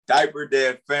Diaper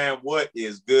Dad fam, what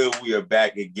is good? We are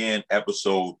back again,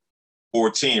 episode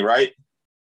 14, right?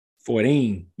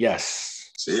 14,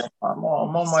 yes. See, I'm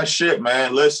on my shit,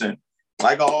 man. Listen,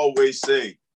 like I always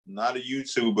say, I'm not a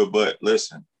YouTuber, but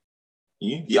listen,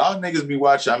 y'all niggas be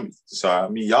watching.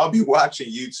 Y'all be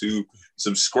watching YouTube.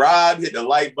 Subscribe, hit the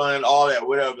like button, all that,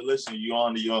 whatever. Listen, you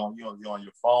on your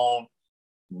phone.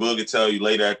 Boog will tell you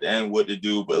later at the end what to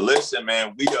do. But listen,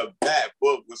 man, we are back.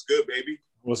 Boog, what's good, baby?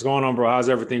 What's going on, bro? How's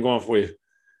everything going for you?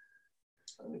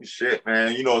 Shit,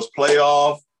 man. You know, it's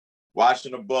playoff.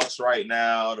 Watching the Bucks right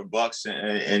now. The Bucks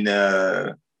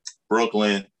in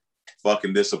Brooklyn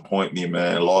fucking disappoint me,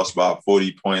 man. Lost by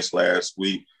 40 points last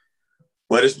week.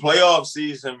 But it's playoff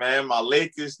season, man. My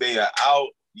Lakers, they are out.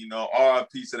 You know, RIP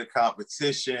to the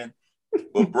competition.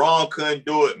 But Braun couldn't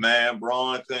do it, man.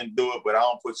 Braun couldn't do it, but I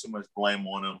don't put too much blame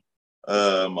on him.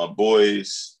 My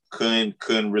boys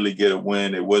couldn't really get a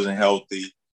win. It wasn't healthy.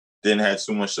 Didn't have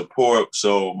too much support.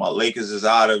 So my Lakers is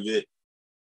out of it.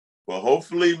 But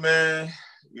hopefully, man,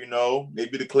 you know,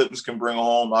 maybe the Clippers can bring it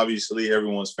home. Obviously,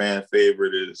 everyone's fan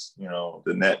favorite is, you know,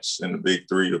 the Nets and the big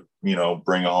three to, you know,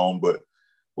 bring it home. But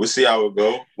we'll see how it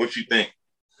go. What you think?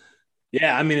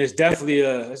 Yeah, I mean, it's definitely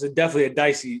a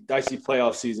dicey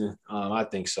playoff season. I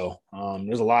think so.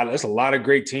 There's a lot of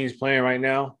great teams playing right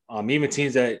now. Even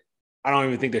teams that I don't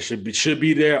even think that should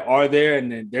be there are there,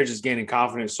 and then they're just gaining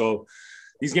confidence. So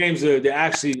these games they're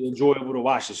actually enjoyable to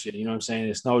watch this shit. You know what I'm saying?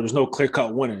 There's no clear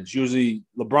cut winners. Usually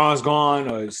LeBron's gone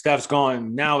or Steph's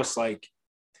gone. Now it's like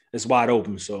it's wide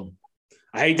open. So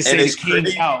I hate to say the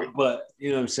Kings out, but you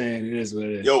know what I'm saying? It is what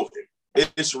it is. Yo,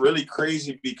 it's really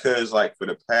crazy because, like, for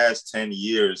the past 10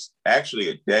 years, actually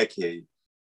a decade,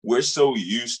 we're so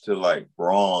used to, like,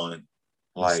 Braun,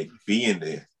 like, being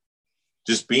there.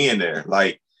 Just being there.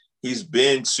 Like, he's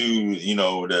been to, you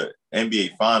know, the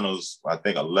NBA Finals, I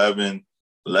think 11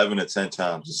 to 10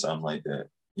 times or something like that,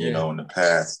 you know, in the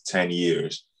past 10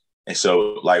 years. And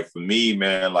so, like, for me,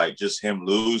 man, like, just him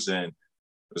losing,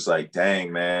 it's like,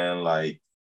 dang, man, like,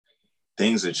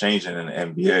 things are changing in the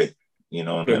NBA. You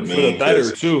know what I mean? For the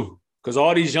better too, because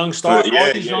all these young stars,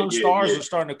 are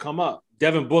starting to come up.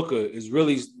 Devin Booker is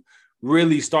really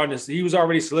starting to. He was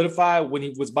already solidified when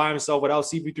he was by himself without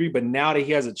CP3, but now that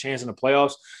he has a chance in the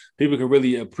playoffs, people can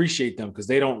really appreciate them because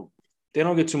they don't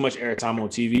get too much airtime on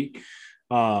TV.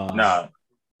 Nah,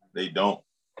 they don't.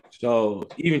 So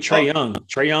even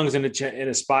Trae Young's in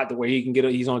a spot where he can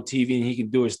he's on TV and he can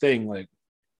do his thing. Like,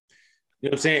 you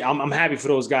know what I'm saying? I'm happy for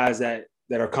those guys that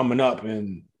are coming up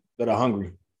and that are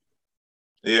hungry.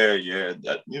 Yeah.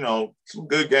 You know, some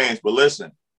good games. But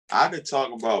listen, I could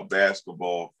talk about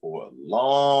basketball for a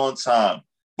long time.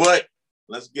 But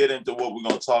let's get into what we're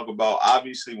going to talk about.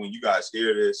 Obviously, when you guys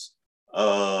hear this,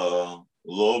 a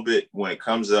little bit, when it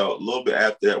comes out, a little bit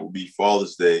after that will be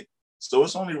Father's Day. So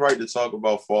it's only right to talk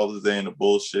about Father's Day and the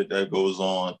bullshit that goes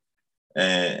on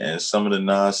and some of the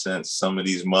nonsense some of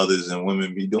these mothers and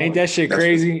women be doing. Ain't that shit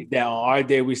crazy? That on our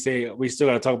day we say we still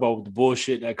got to talk about the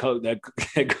bullshit that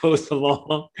goes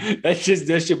along. That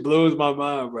shit blows my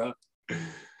mind, bro.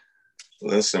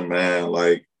 Listen, man,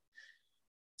 like,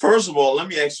 first of all, let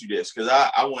me ask you this, because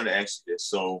I want to ask you this.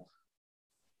 So,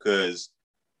 because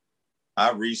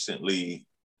I recently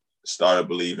started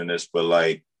believing this, but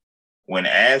like when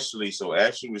Ashley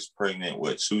was pregnant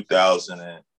with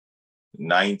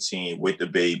 2019 with the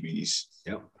babies.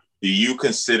 Yep. Do you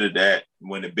consider that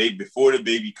before the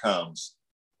baby comes,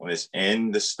 when it's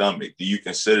in the stomach, do you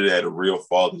consider that a real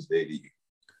Father's Day to you?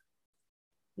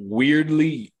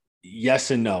 Weirdly,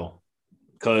 yes and no,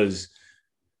 because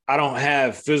I don't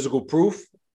have physical proof.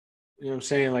 You know what I'm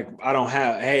saying? Like, I don't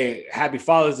have, hey, happy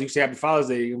Father's Day. You say happy Father's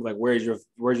Day, you're like, where's your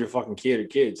fucking kid or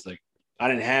kids? Like, I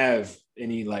didn't have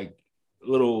any like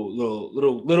little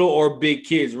or big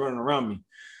kids running around me.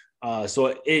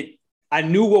 So I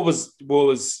knew what was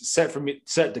set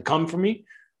to come for me,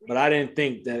 but I didn't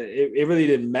think that it really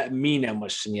didn't mean that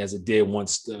much to me as it did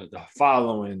once the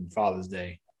following Father's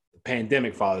Day, the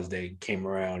pandemic Father's Day came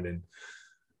around and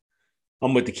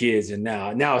I'm with the kids. And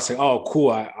now it's like, oh, cool.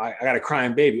 I got a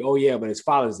crying baby. Oh yeah, but it's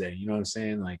Father's Day. You know what I'm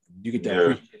saying? Like, you get to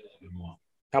appreciate it a bit more.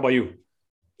 How about you?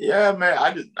 Yeah, man.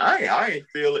 I ain't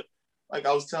feel it. Like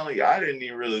I was telling you, I didn't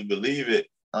even really believe it.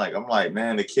 Like, I'm like,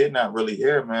 man, the kid not really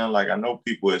here, man. Like, I know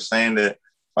people are saying that.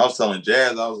 I was telling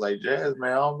Jazz, I was like, Jazz,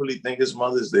 man, I don't really think it's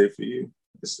Mother's Day for you.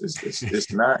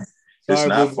 It's not. It's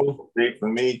not Father's Day for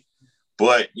me.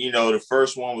 But, you know, the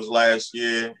first one was last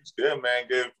year. It's good, man.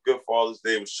 Good Father's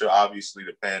Day. It was sure, obviously,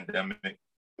 the pandemic.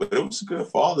 But it was a good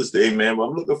Father's Day, man. But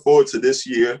I'm looking forward to this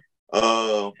year.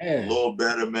 A little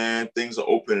better, man. Things are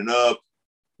opening up.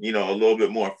 You know, a little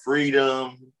bit more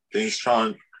freedom. Things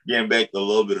getting back to a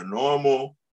little bit of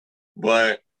normal.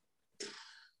 But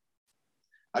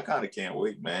I kind of can't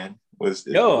wait, man.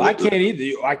 I can't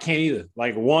either. I can't either.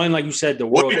 Like one, like you said, the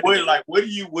world. What do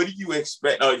you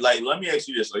expect? Like, let me ask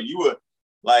you this: are you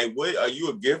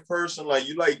a gift person? Like,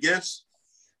 you like gifts?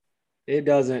 It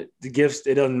doesn't. The gifts.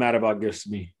 It doesn't matter about gifts to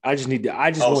me. I just need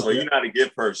to. So you're not a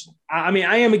gift person? I mean,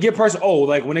 I am a gift person. Oh,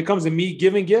 like when it comes to me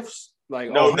giving gifts, like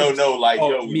no. Like,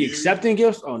 me accepting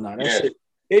gifts. Oh no, that shit.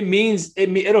 It means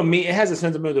it has a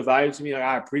sentimental value to me. Like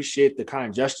I appreciate the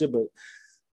kind gesture, but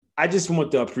I just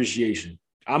want the appreciation.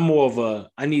 I'm more of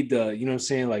I need the, you know what I'm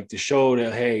saying? Like to show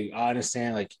that, hey, I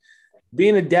understand. Like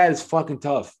being a dad is fucking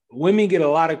tough. Women get a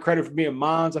lot of credit for being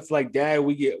moms. I feel like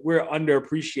we're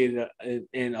underappreciated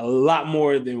and a lot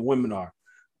more than women are.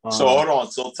 So hold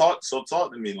on. So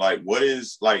talk to me. Like, what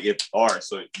is like if all right?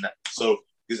 So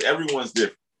because everyone's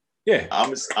different. Yeah.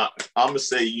 I'm gonna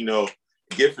say,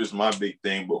 gift is my big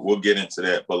thing, but we'll get into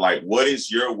that. But like, what is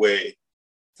your way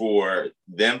for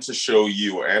them to show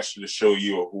you, or actually to show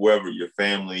you, or whoever, your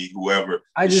family, whoever,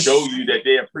 show you that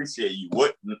they appreciate you?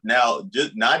 What now?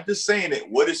 Just not just saying it.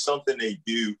 What is something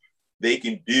they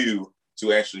can do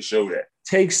to actually show that?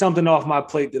 Take something off my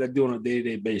plate that I do on a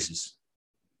day-to-day basis.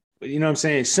 But you know what I'm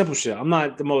saying? Simple shit. I'm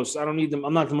not the most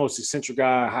eccentric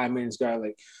guy, high maintenance guy.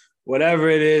 Like whatever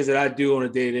it is that I do on a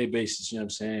day-to-day basis, you know what I'm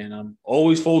saying? I'm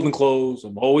always folding clothes.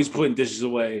 I'm always putting dishes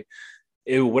away.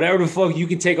 Whatever the fuck you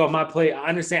can take off my plate. I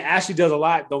understand Ashley does a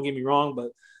lot. Don't get me wrong, but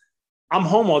I'm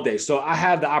home all day. So I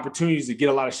have the opportunities to get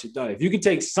a lot of shit done. If you can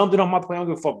take something off my plate, I don't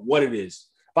give a fuck what it is.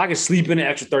 If I can sleep in an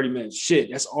extra 30 minutes, shit,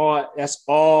 that's all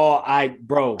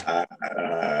bro.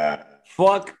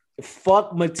 Fuck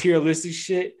materialistic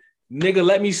shit. Nigga,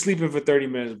 let me sleep in for 30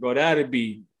 minutes, bro.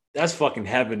 That's fucking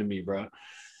heaven to me, bro.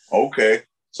 Okay.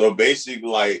 So basically,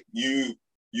 like you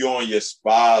on your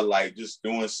spot, like just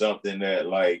doing something that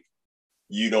like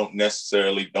you don't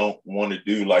want to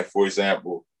do. Like, for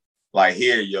example, like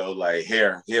here,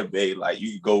 babe, like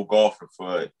you can go golfing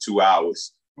for 2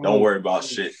 hours. Don't worry about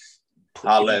shit.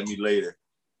 Holler at me later.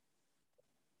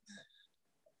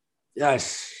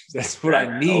 Yes, that's what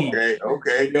I need.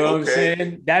 Okay. You know what I'm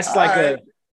saying? That's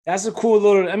that's a cool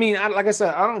little. I mean, like I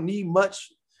said, I don't need much.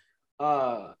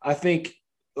 I think,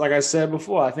 like I said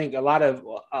before, I think a lot of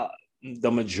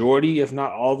the majority, if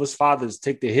not all of us fathers,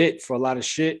 take the hit for a lot of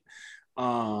shit.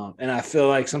 And I feel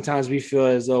like sometimes we feel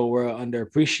as though we're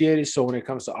underappreciated. So when it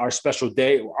comes to our special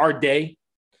day,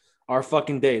 our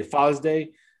fucking day, Father's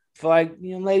Day, I feel like,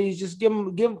 ladies, just give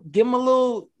him a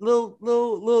little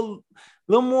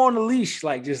more on the leash.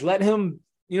 Like just let him,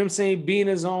 you know what I'm saying, be in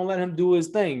his own, let him do his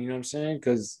thing. You know what I'm saying?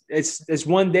 Because it's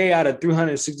one day out of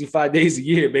 365 days a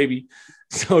year, baby.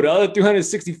 So the other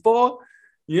 364,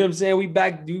 you know what I'm saying? We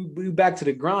back to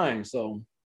the grind. So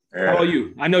how about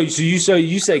you? I know you. So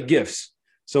you say gifts.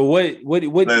 So what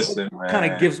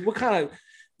kind of gifts? What kind of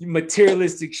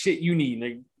materialistic shit you need?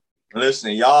 Like,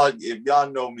 listen, y'all. If y'all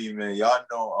know me, man, y'all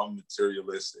know I'm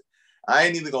materialistic. I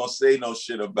ain't even gonna say no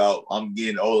shit about I'm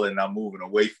getting older and I'm moving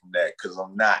away from that because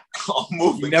I'm not. I'm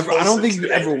moving. I don't think you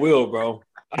ever will, bro.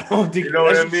 I don't think you know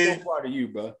what I mean. So part of you,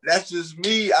 bro. That's just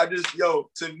me.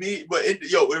 To me, but it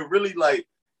really like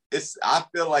it's. I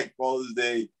feel like Father's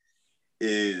Day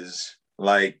is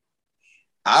like.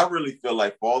 I really feel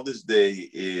like Father's Day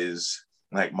is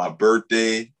like my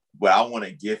birthday, but I want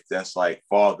a gift that's like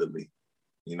fatherly.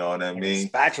 You know what I mean?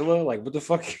 Spatula? Like, what the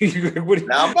fuck?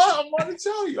 Now, I'm about to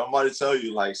tell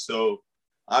you. Like, so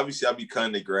obviously I be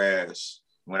cutting the grass.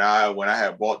 When I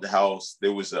had bought the house,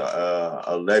 there was a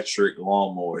electric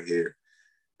lawnmower here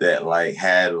that like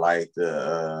had like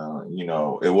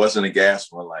the it wasn't a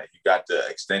gas one. Like you got the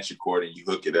extension cord and you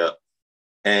hook it up.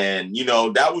 And,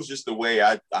 that was just the way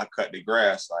I cut the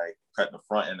grass, like cut the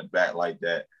front and the back like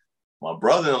that. My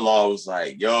brother-in-law was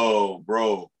like, yo,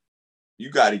 bro, you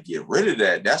got to get rid of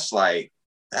that.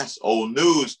 That's old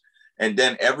news. And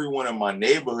then everyone in my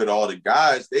neighborhood, all the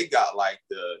guys, they got like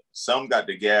some got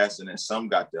the gas and then some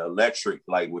got the electric,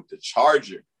 like with the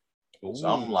charger. Ooh. So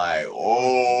I'm like,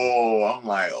 oh,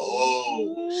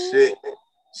 shit.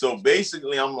 So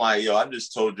basically I'm like, yo, I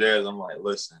just told Jazz, I'm like,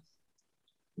 listen.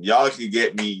 Y'all can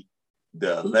get me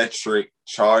the electric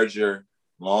charger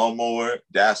lawnmower.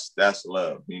 That's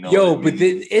love, Yo, but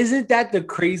isn't that the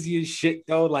craziest shit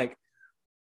though? Like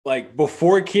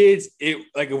before kids, it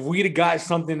like if we'd have got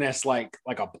something that's like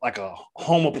a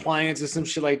home appliance or some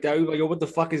shit like that, we'd be like, yo, what the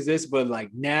fuck is this? But like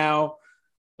now,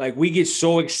 like we get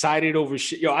so excited over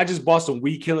shit. Yo, I just bought some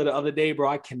weed killer the other day, bro.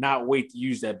 I cannot wait to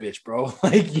use that bitch, bro.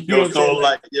 Like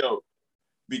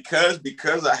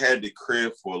because I had the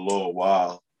crib for a little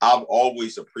while, I've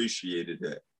always appreciated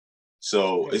that.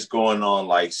 So it's going on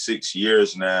like 6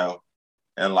 years now.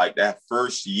 And like that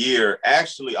first year,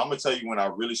 actually, I'm gonna tell you when I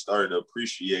really started to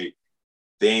appreciate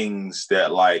things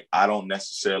that like I don't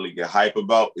necessarily get hype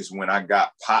about is when I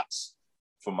got pots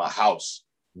for my house.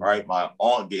 Right, my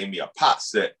aunt gave me a pot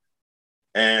set,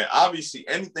 and obviously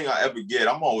anything I ever get,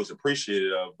 I'm always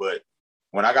appreciative of. But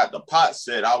when I got the pot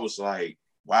set, I was like,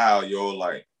 wow, yo,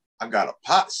 like I got a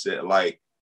pot set, like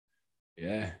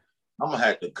yeah, I'm gonna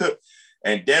have to cook.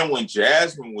 And then when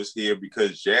Jasmine was here,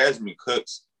 because Jasmine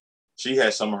cooks, she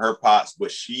had some of her pots,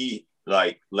 but she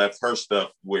like left her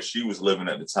stuff where she was living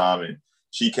at the time, and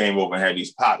she came over and had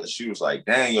these pots. And she was like,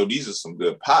 "Dang, yo, these are some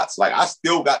good pots." Like I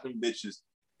still got them bitches.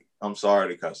 I'm sorry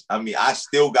to cuss. I mean, I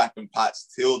still got them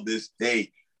pots till this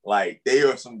day. Like they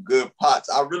are some good pots.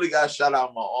 I really got to shout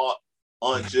out my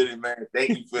Aunt Jenny, man. Thank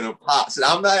you for the pots. And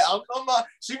I'm not.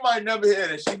 She might never hear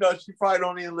this. She knows. She probably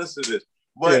don't even listen to this.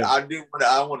 But yeah.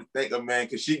 I want to thank her, man,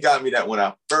 because she got me that when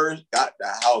I first got the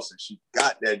house, and she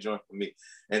got that joint for me.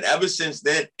 And ever since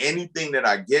then, anything that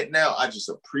I get now, I just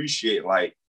appreciate,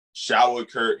 like shower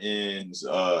curtains,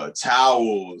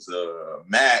 towels,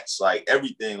 mats, like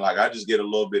everything. Like I just get a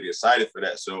little bit excited for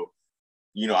that. So,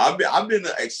 you know, I've been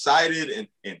excited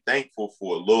and thankful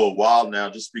for a little while now,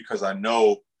 just because I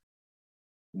know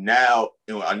now,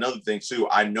 you know, another thing too,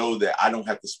 I know that I don't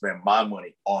have to spend my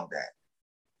money on that.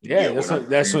 Yeah, that's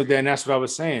what I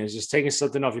was saying. It's just taking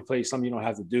something off your plate, something you don't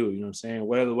have to do. You know what I'm saying?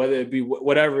 Whether it be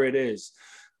whatever it is.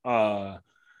 Yeah,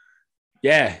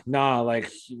 nah, like.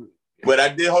 But I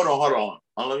did. Hold on.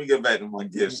 Let me get back to my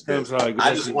gifts. I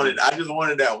just wanted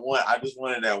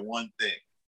that one thing.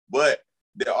 But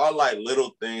there are like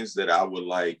little things that I would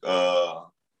like.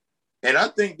 And I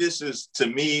think this is, to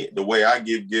me, the way I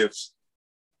give gifts.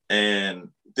 And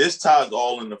this ties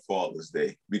all into Father's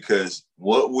Day, because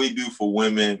what we do for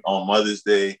women on Mother's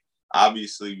Day,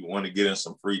 obviously we want to get them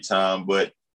some free time,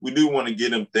 but we do want to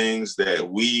get them things that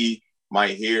we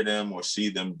might hear them or see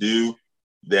them do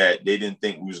that they didn't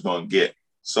think we was going to get.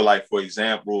 So like, for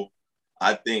example,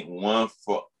 I think one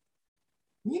for,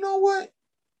 you know what?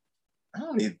 I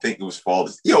don't even think it was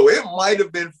Father's Day. Yo, it might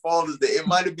have been Father's Day. It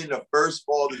might have been the first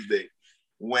Father's Day.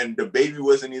 When the baby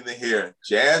wasn't even here,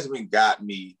 Jasmine got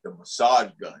me the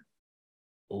massage gun.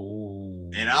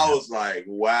 Oh, and I was like,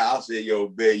 wow. I said, yo,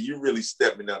 babe, you really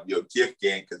stepping up your gift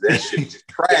game, because that shit was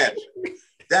trash.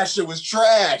 That shit was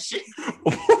trash.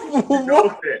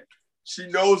 She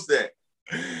knows that.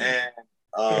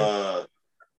 And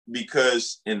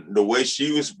because in the way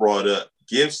she was brought up,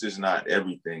 gifts is not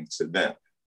everything to them.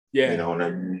 Yeah. You know what I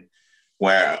mean?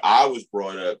 Where I was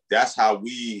brought up, that's how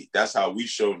we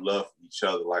showed love for each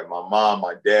other. Like my mom,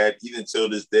 my dad, even till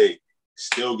this day,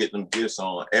 still get them gifts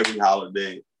on every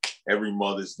holiday, every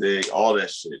Mother's Day, all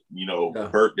that shit, you know,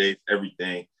 birthdays,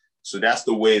 everything. So that's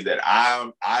the way that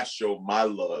I show my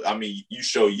love. I mean, you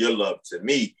show your love to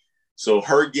me. So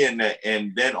her getting that,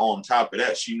 and then on top of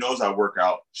that, she knows I work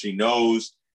out. She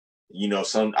knows, you know,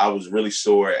 I was really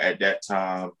sore at that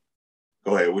time.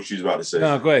 Go ahead. What you was about to say?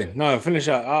 No, go ahead. No, finish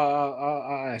up.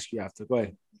 I'll ask you after. Go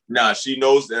ahead. Nah, she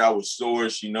knows that I was sore.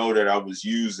 She know that I was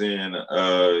using,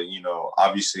 you know,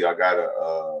 obviously I got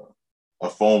a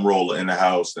foam roller in the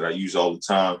house that I use all the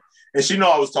time. And she know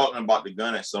I was talking about the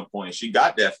gun at some point. She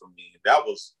got that from me. That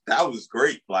was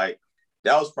great. Like,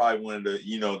 that was probably one of the,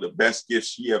 you know, the best gifts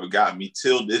she ever got me.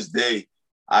 Till this day,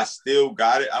 I still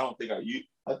got it. I don't think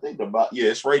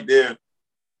it's right there,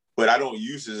 but I don't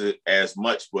use it as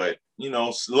much. But, you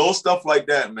know, little stuff like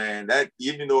that, man, that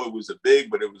even though it was a big,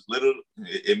 but it was little,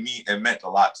 it meant a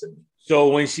lot to me. So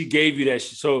when she gave you that,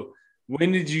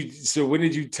 when did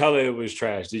you tell her it was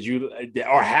trash? Did you,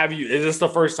 or have you, is this the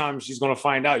first time she's going to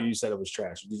find out you said it was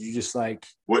trash? Did you just like,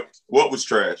 what was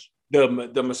trash? The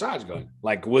massage gun.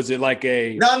 Like, was it like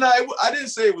a... No, I didn't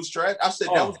say it was trash. I said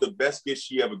that was the best gift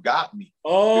she ever got me.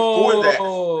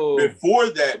 Oh. Before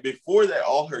that,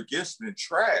 all her gifts been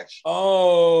trash.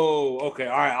 Oh, okay.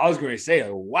 All right. I was going to say,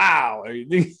 wow.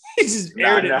 He just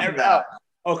aired it out.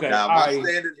 Okay. My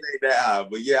standards ain't that high,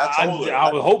 but yeah, I told her. I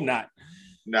would hope not.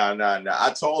 No.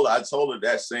 I told her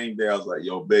that same day. I was like,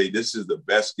 yo, babe, this is the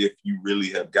best gift you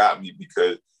really have got me,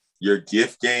 because your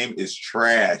gift game is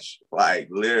trash, like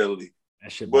literally.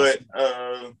 But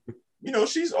you know,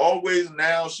 she's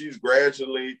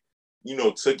gradually, you know,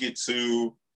 took it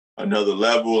to another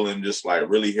level and just like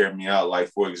really hear me out. Like,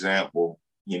 for example,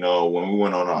 you know, when we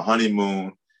went on our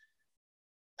honeymoon,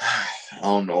 I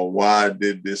don't know why I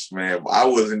did this, man. I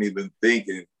wasn't even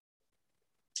thinking.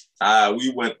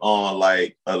 We went on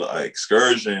like an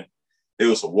excursion. It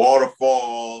was a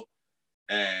waterfall.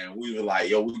 And we were like,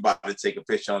 yo, we about to take a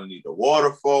picture underneath the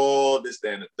waterfall, this,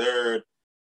 that, and the third.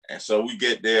 And so we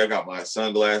get there, I got my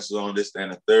sunglasses on, this, that,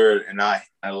 and the third. And I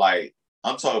like,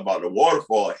 I'm talking about the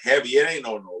waterfall heavy. It ain't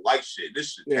no light shit.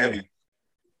 This shit heavy.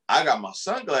 I got my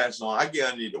sunglasses on. I get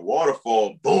underneath the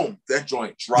waterfall. Boom. That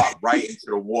joint dropped right into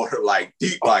the water, like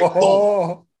deep, like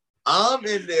boom. I'm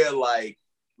in there like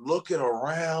looking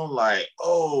around like,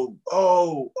 oh.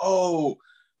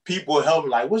 People help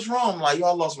me like, what's wrong? I'm like, yo,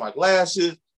 I lost my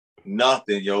glasses.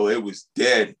 Nothing, yo. It was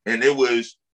dead. And it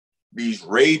was these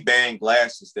Ray-Ban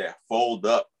glasses that fold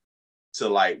up to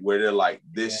like where they're like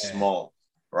this small,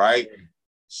 right?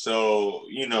 So,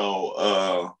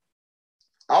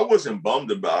 I wasn't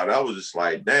bummed about it. I was just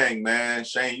like, dang, man,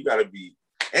 Shane, you got to be,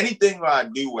 anything that I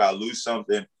do where I lose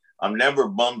something, I'm never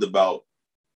bummed about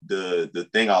the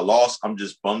thing I lost. I'm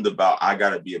just bummed about I got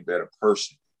to be a better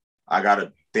person. I got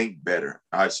to think better.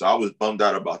 All right, so I was bummed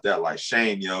out about that. Like,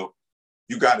 Shane, you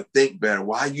got to think better.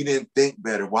 Why you didn't think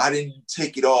better? Why didn't you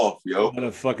take it off, yo? Let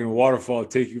a fucking waterfall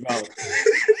take you out.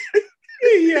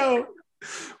 Yo.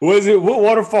 Was it what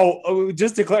waterfall?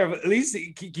 Just to clarify, at least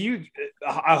can you?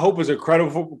 I hope it's a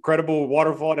credible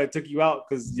waterfall that took you out.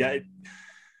 Because I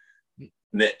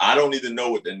don't even know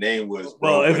what the name was,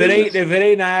 bro. Well, if it ain't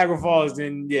Niagara Falls,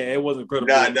 then yeah, it wasn't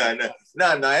credible.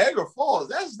 Nah, Niagara Falls.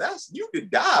 That's you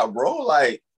could die, bro.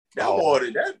 Like that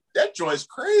water, that joint's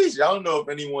crazy. I don't know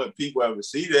if people ever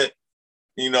see that.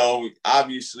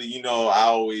 Obviously, I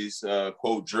always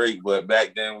quote Drake, but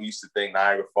back then we used to think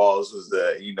Niagara Falls was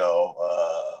the,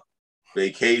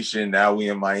 vacation. Now we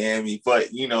in Miami,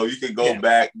 but you can go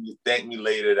back and thank me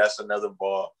later. That's another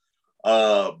ball.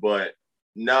 But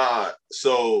nah,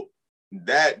 so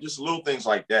that just little things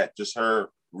like that, just her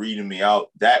reading me out,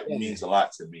 that means a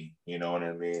lot to me. You know what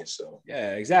I mean? So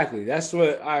yeah, exactly. That's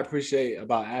what I appreciate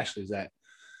about Ashley, is that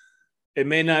it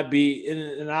may not be,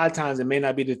 in a lot of times, it may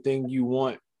not be the thing you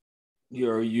want,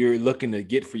 you're looking to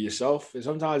get for yourself. And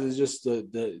sometimes it's just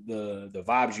the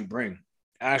vibes you bring.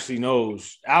 Ashley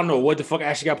knows. I don't know what the fuck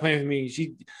Ashley got playing for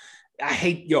me. I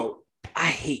hate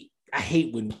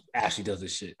when Ashley does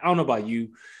this shit. I don't know about you,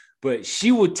 but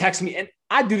she would text me, and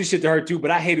I do this shit to her too, but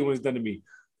I hate it when it's done to me.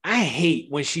 I hate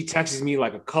when she texts me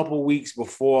like a couple weeks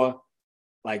before,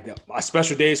 like a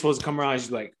special day is supposed to come around.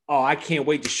 She's like, oh, I can't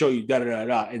wait to show you,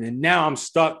 da-da-da-da. And then now I'm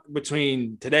stuck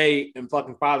between today and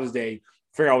fucking Father's Day,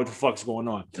 figure out what the fuck's going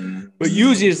on. But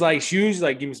usually it's like, she usually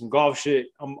like, give me some golf shit.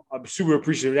 I'm super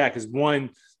appreciative of that, because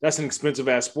one, that's an expensive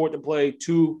ass sport to play.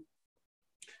 Two,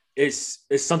 it's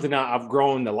something that I've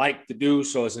grown to like to do.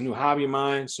 So it's a new hobby of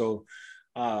mine. So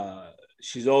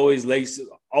she's always lace.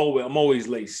 I'm always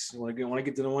lace. When I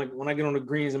get on the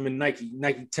greens, I'm in Nike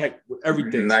Tech with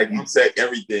everything. Nike Tech,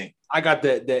 everything. I got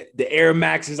the Air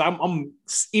Maxes. I'm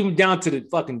even down to the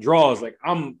fucking draws. Like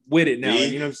I'm with it now.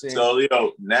 You know what I'm saying? So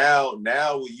now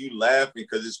when you laughing,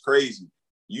 because it's crazy.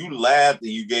 You laughed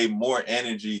and you gave more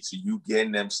energy to you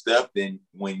getting them stuff than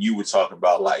when you were talking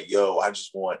about like, yo, I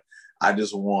just want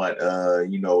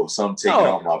something taken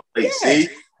off my plate. Yeah. See?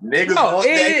 Niggas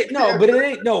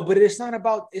but it's not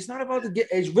about the get.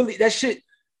 It's really that shit,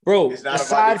 bro.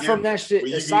 Aside from that shit,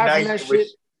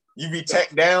 you be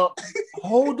tech down.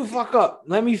 Hold the fuck up.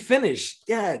 Let me finish.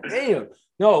 Yeah, damn.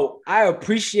 No, I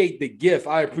appreciate the gift.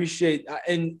 I appreciate,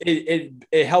 and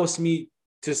it helps me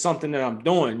to something that I'm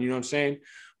doing. You know what I'm saying?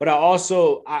 But I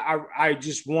also I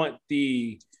just want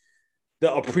the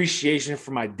appreciation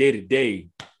for my day to day.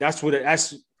 That's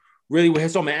really what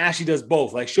hits on me. Ashley does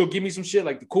both. Like she'll give me some shit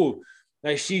like cool.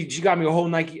 Like she got me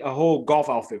a whole golf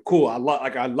outfit. Cool. I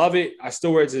love it. I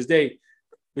still wear it to this day.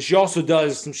 But she also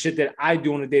does some shit that I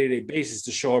do on a day-to-day basis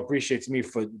to show her appreciation to me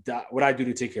for what I do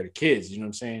to take care of the kids. You know what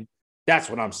I'm saying? That's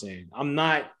what I'm saying. I'm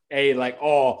not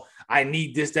I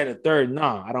need this, that, and the third. No,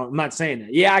 I'm not saying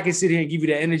that. Yeah, I can sit here and give you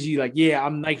that energy. Like, yeah,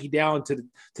 I'm Nike down to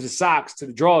the socks, to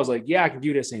the drawers. Like, yeah, I can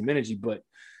give you that same energy, but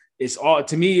it's all,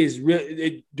 to me, is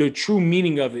really the true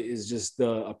meaning of it is just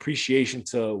the appreciation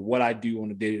to what I do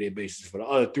on a day-to-day basis for the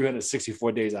other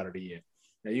 364 days out of the year.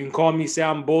 Now, you can call me, say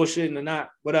I'm bullshitting or not,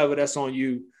 whatever, that's on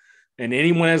you. And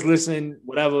anyone that's listening,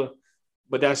 whatever,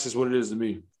 but that's just what it is to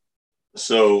me.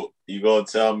 So you going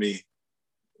to tell me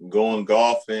going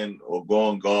golfing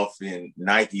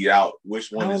Nike out,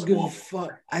 which one is more? I don't give a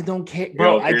fuck. I don't care,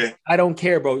 bro. I don't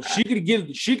care, bro. She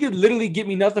could literally get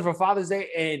me nothing for Father's Day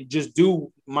and just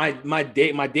do my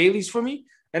dailies for me,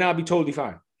 and I'll be totally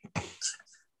fine.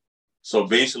 So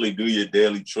basically do your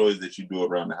daily chores that you do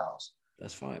around the house.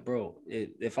 That's fine, bro.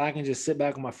 If I can just sit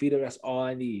back on my feet, that's all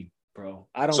I need, bro.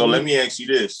 Let me ask you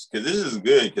this, because this is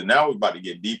good, because now we're about to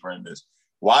get deeper in this.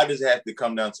 Why does it have to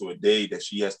come down to a day that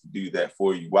she has to do that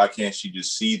for you? Why can't she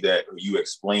just see that, or you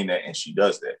explain that and she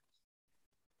does that?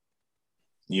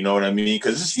 You know what I mean?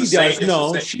 Because she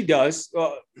does. She does.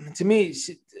 To me,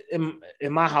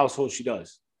 in my household, she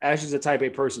does. Ashley's a type A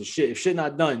person. Shit, if shit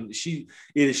not done,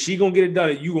 either she gonna get it done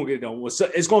or you gonna get it done. Well, so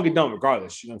it's gonna get done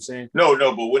regardless. You know what I'm saying? No,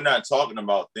 but we're not talking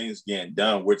about things getting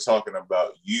done. We're talking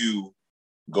about you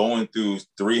going through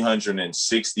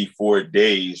 364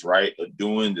 days, right? Of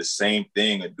doing the same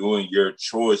thing or doing your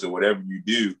chores or whatever you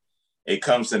do. It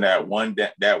comes to that one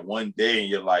day, and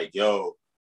you're like, yo,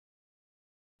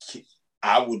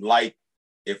 I would like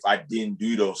if I didn't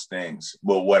do those things.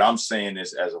 But what I'm saying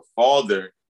is, as a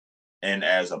father and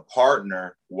as a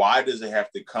partner, why does it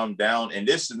have to come down? And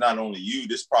this is not only you,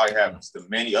 this probably happens to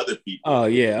many other people. Oh,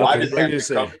 yeah. Why Okay. does it have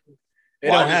to come?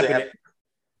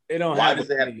 Why does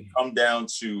it have to come down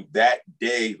to that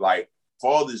day, like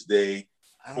Father's Day,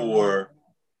 for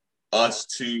us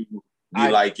to be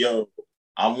like, yo,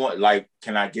 I want, like,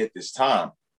 can I get this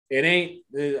time? It ain't.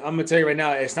 I'm gonna tell you right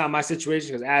now, it's not my situation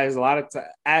because as a lot of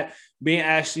time, me and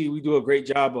Ashley, we do a great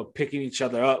job of picking each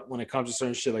other up when it comes to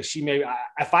certain shit. Like she may,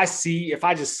 if I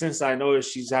just sense I know that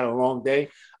she's had a long day,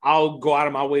 I'll go out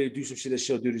of my way to do some shit that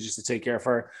she'll do just to take care of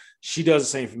her. She does the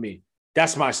same for me.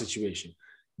 That's my situation.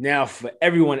 Now, for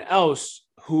everyone else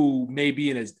who may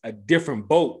be in a different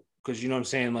boat, because you know what I'm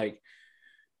saying, like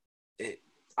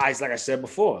I said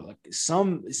before, like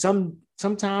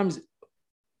sometimes.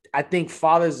 I think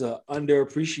fathers are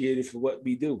underappreciated for what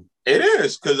we do. It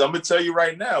is, because I'm gonna tell you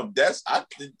right now. I'm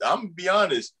gonna be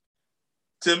honest.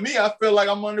 To me, I feel like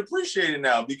I'm underappreciated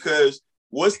now because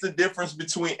what's the difference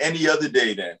between any other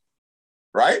day then?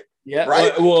 Right? Yeah.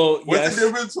 Right. Well, what's the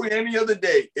difference between any other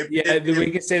day?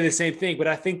 We can say the same thing, but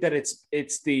I think that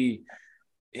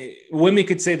women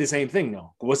could say the same thing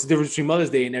though. What's the difference between Mother's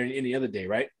Day and any other day,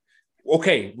 right?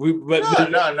 Okay.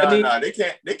 No.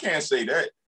 They can't say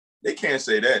that. They can't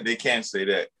say that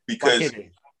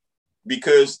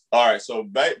because all right. So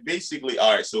basically,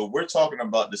 all right. So we're talking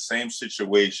about the same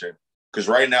situation because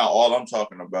right now all I'm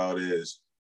talking about is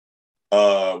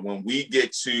when we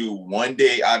get to one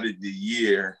day out of the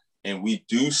year and we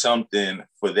do something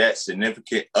for that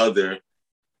significant other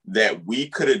that we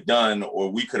could have done or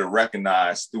we could have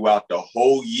recognized throughout the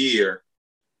whole year.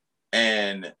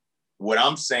 And what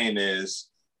I'm saying is,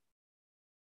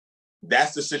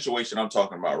 that's the situation I'm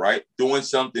talking about, right? Doing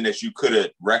something that you could have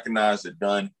recognized or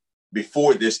done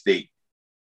before this date.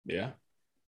 Yeah.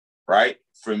 Right?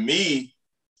 For me,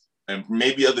 and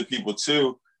maybe other people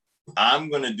too,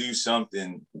 I'm going to do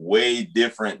something way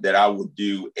different that I would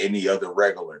do any other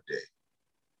regular day.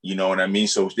 You know what I mean?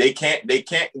 So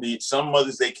some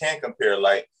mothers, they can't compare.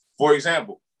 Like, for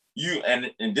example,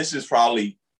 and this is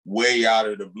probably way out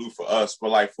of the blue for us,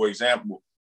 but like, for example,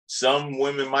 some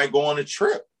women might go on a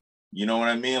trip. You know what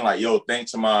I mean? Like, yo,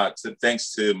 thanks to my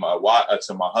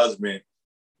husband,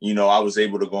 you know, I was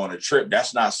able to go on a trip.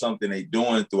 That's not something they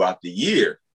doing throughout the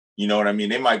year. You know what I mean?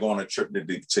 They might go on a trip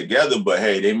together, but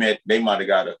hey, they might have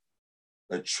got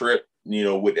a trip, you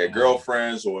know, with their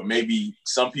girlfriends, or maybe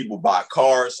some people buy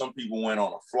cars. Some people went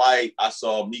on a flight. I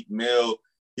saw Meek Mill.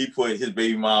 He put his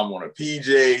baby mom on a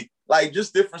PJ, like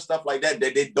just different stuff like that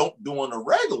they don't do on the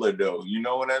regular though. You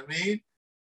know what I mean?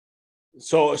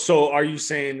 So are you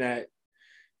saying that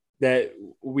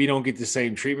we don't get the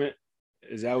same treatment?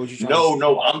 Is that what you're trying to say?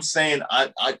 No, I'm saying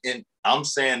I'm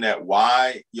saying that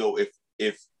why, yo,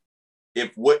 if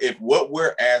what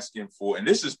we're asking for, and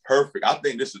this is perfect, I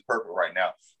think this is perfect right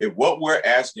now. If what we're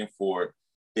asking for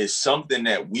is something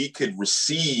that we could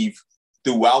receive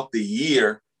throughout the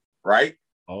year, right?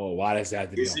 Oh, why does it have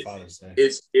to be on Father's Day?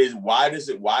 Why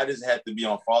does it have to be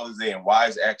on Father's Day, and why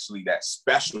is actually that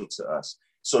special to us?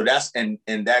 So that's and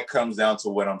that comes down to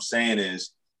what I'm saying is,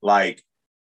 like,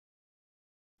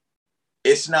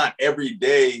 it's not every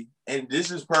day, and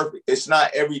this is perfect. It's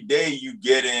not every day you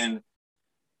get in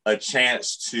a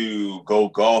chance to go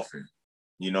golfing.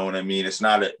 You know what I mean? It's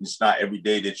not every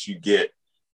day that you get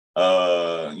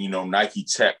you know, Nike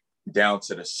Tech down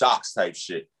to the socks type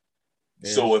shit.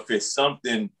 Yeah. So if it's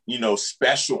something, you know,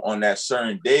 special on that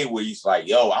certain day where he's like,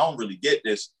 yo, I don't really get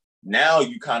this. Now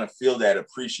you kind of feel that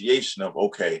appreciation of,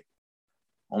 okay,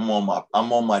 I'm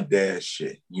on my dad's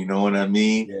shit. You know what I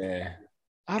mean? Yeah.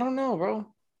 I don't know, bro.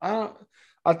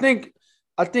 I think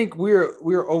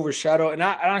we're overshadowed. And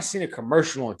I seen a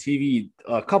commercial on TV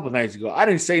a couple of nights ago. I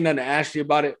didn't say nothing to Ashley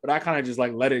about it, but I kind of just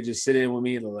like let it just sit in with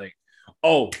me and like,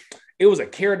 oh, it was a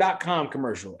care.com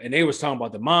commercial. And they was talking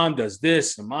about the mom does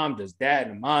this, the mom does that,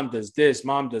 and the mom does this,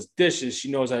 mom does dishes.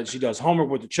 She knows how she does homework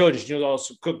with the children. She knows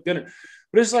how to cook dinner.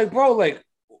 But it's like, bro, like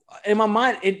in my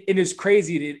mind, it is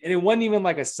crazy. And it wasn't even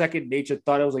like a second nature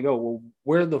thought. I was like, oh, well,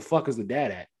 where the fuck is the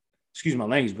dad at? Excuse my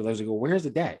language, but I was like, well, where's the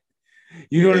dad?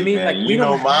 You know what I mean?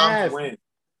 Man, like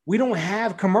we don't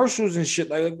have commercials and shit.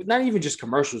 Like not even just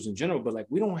commercials in general, but like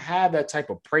we don't have that type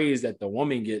of praise that the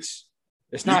woman gets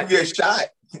It's You not. can get shot.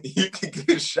 You can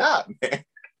get shot, man.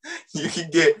 You can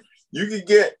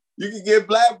get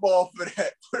blackballed for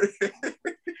that.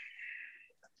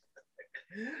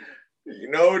 You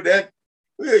know that.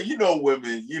 You know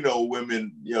women.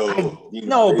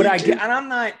 No, but I get, and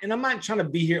I'm not trying to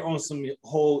be here on some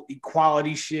whole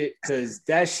equality shit because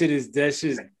that shit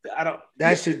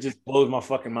just blows my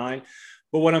fucking mind.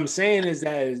 But what I'm saying is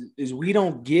that is we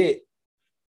don't get.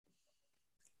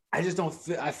 I just don't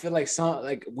feel. I feel like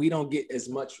we don't get as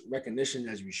much recognition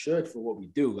as we should for what we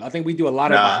do. I think we do a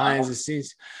lot of behind the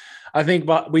scenes. I think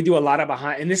we do a lot of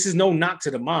behind, and this is no knock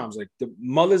to the moms. Like the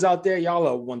mothers out there, y'all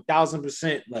are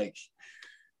 1000% like,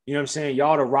 you know what I'm saying?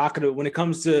 Y'all the rock of when it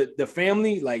comes to the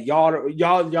family, like y'all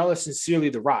are sincerely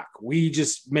the rock. We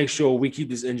just make sure we keep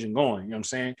this engine going. You know what I'm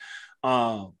saying?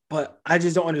 But I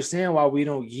just don't understand why we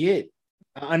don't get.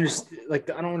 I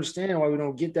don't understand why we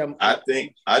don't get that. I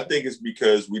think it's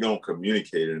because we don't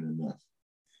communicate it enough.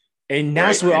 And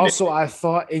that's what also I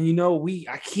thought. And we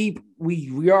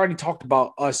already talked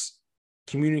about us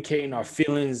communicating our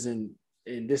feelings and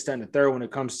this, that, and the third when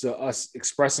it comes to us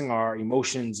expressing our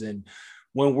emotions and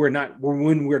when we're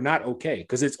not okay,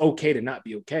 because it's okay to not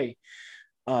be okay.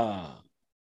 But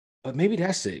maybe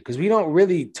that's it, because we don't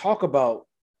really talk about.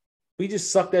 We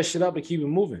just suck that shit up and keep it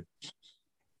moving.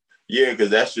 Yeah, because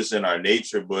that's just in our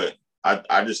nature. But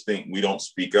I just think we don't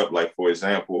speak up. Like, for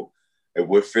example, if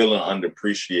we're feeling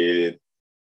underappreciated,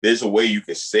 there's a way you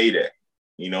can say that.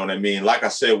 You know what I mean? Like I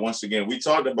said, once again, we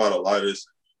talked about a lot of this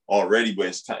already,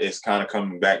 but it's kind of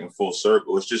coming back in full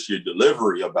circle. It's just your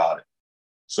delivery about it.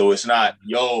 So it's not,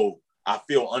 yo, I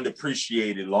feel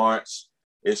underappreciated, Lawrence.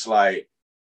 It's like,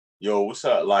 yo, what's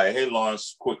up? Like, hey,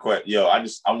 Lawrence, quick, yo,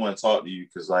 I want to talk to you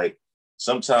because, like,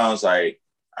 sometimes, like,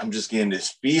 I'm just getting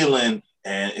this feeling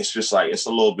and it's just like, it's a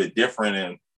little bit different.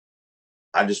 And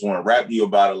I just want to rap to you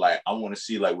about it. Like, I want to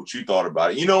see like what you thought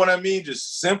about it. You know what I mean?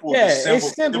 Just simple. It's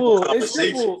simple. Conversation. It's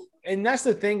simple. And that's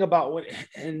the thing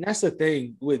that's the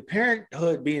thing with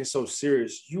parenthood being so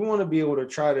serious. You want to be able to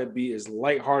try to be as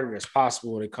lighthearted as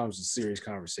possible when it comes to serious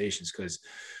conversations. Because,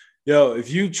 if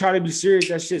you try to be serious,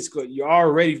 that shit's good. You're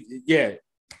already,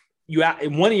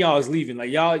 one of y'all is leaving.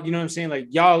 Like y'all, you know what I'm saying? Like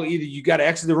y'all either you got to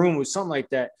exit the room with something like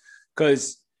that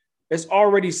because it's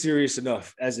already serious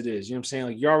enough as it is. You know what I'm saying?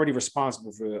 Like you're already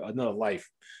responsible for another life.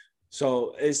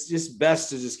 So it's just best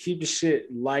to just keep the shit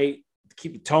light,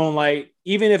 keep the tone light,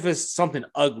 even if it's something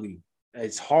ugly.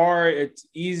 It's hard. It's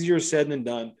easier said than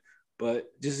done, but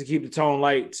just to keep the tone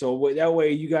light. So that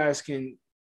way you guys can,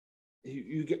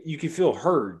 you can feel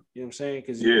heard. You know what I'm saying?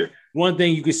 Because one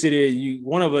thing you could sit there,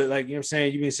 one of it, like, you know what I'm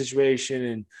saying? You be in a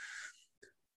situation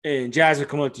and Jasmine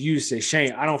come up to you to say,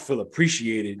 Shane, I don't feel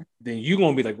appreciated. Then you're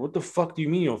going to be like, what the fuck do you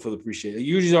mean you don't feel appreciated?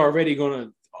 You're usually already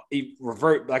going to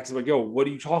revert back to like, yo, what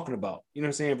are you talking about? You know what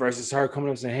I'm saying? Versus her coming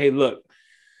up and saying, hey, look,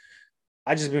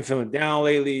 I just been feeling down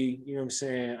lately. You know what I'm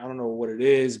saying? I don't know what it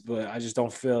is, but I just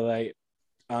don't feel like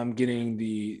I'm getting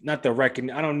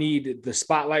I don't need the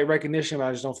spotlight recognition, but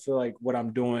I just don't feel like what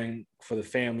I'm doing for the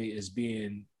family is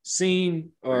being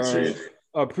seen or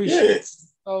appreciated.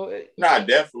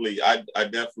 Definitely. I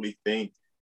definitely think,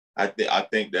 I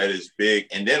think that is big.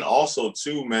 And then also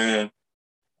too, man,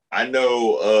 I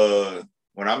know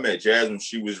when I met Jasmine,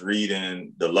 she was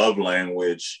reading The Love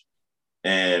Language.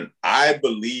 And I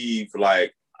believe,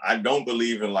 like, I don't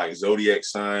believe in like zodiac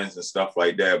signs and stuff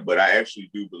like that, but I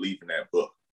actually do believe in that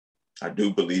book. I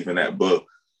do believe in that book.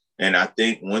 And I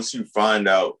think once you find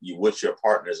out what your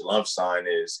partner's love sign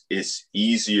is, it's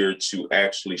easier to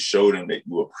actually show them that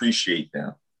you appreciate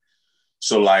them.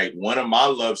 So like one of my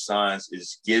love signs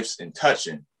is gifts and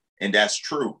touching. And that's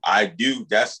true. I do.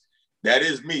 That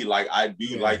is me. Like I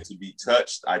do like to be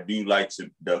touched. I do like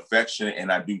the affection,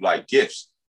 and I do like gifts.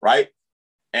 Right.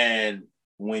 And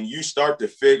when you start to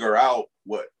figure out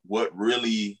what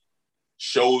really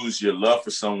shows your love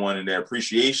for someone and their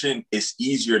appreciation, it's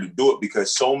easier to do it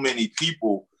because so many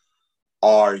people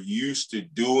are used to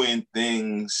doing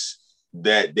things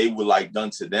that they would like done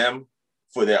to them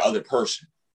for their other person.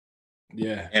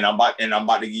 Yeah. And I'm about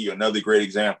to give you another great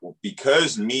example.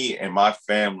 Because me and my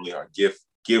family are gift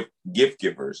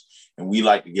givers and we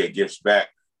like to get gifts back.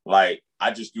 Like I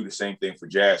just do the same thing for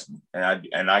Jasmine,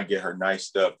 and I get her nice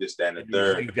stuff, this, that, and the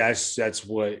third. I think that's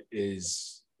what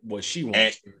she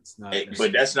wants.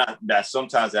 But that's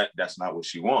not what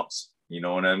she wants. You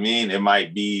know what I mean? It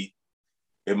might be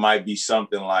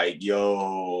something like,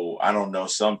 yo, I don't know,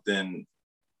 something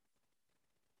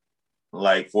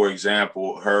like, for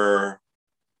example, her,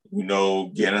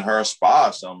 getting her a spa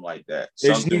or something like that. It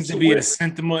just needs to be a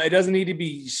sentiment. It doesn't need to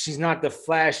be, she's not the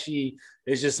flashy.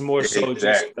 It's just more so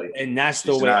exactly. And that's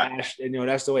the way Ashley,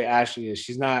 that's the way Ashley is.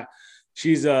 She's not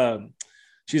she's what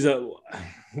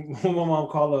my mom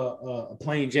call a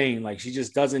plain Jane. Like she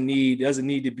just doesn't need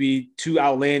to be too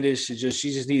outlandish. She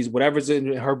just needs whatever's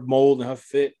in her mold and her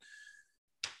fit.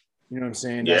 You know what I'm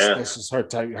saying? Yeah. That's just her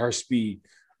type, her speed.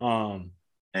 And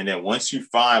then once you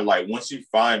find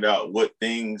out what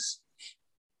things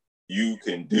you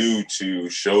can do to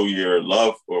show your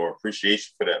love or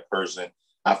appreciation for that person,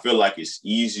 I feel like it's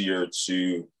easier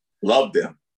to love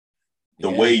them the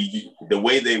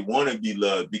way they want to be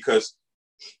loved. Because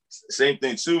same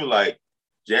thing too, like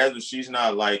Jasmine, she's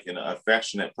not like an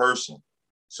affectionate person.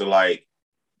 So like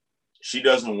she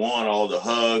doesn't want all the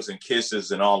hugs and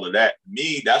kisses and all of that.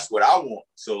 Me, that's what I want.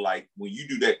 So like when you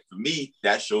do that for me,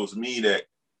 that shows me that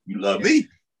you love me.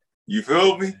 You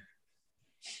feel me?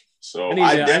 So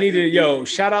I need to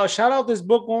shout out this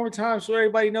book one more time so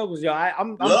everybody knows. Yo,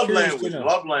 I'm love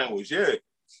language. Yeah.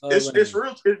 It's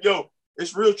real.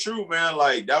 It's real true, man.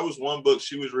 Like that was one book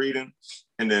she was reading,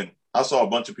 and then I saw a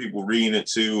bunch of people reading it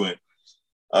too, and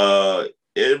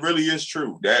it really is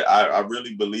true. That I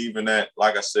really believe in that.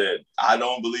 Like I said, I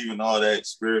don't believe in all that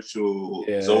spiritual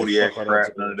zodiac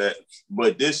crap, none of that.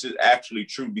 But this is actually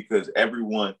true because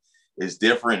everyone is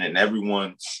different and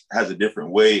everyone has a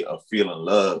different way of feeling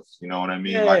love. You know what I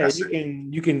mean? Yeah, like I said,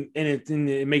 you can, and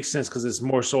it makes sense because it's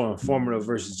more so informative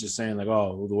versus just saying like,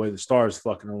 oh, well, the way the stars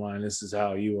fucking align, this is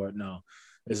how you are. No,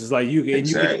 this is like you can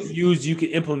you can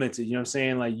implement it. You know what I'm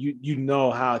saying? Like you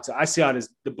know how to. I see how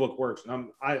the book works.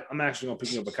 I'm actually gonna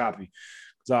pick up a copy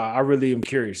because I really am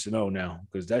curious to know now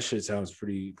because that shit sounds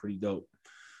pretty dope.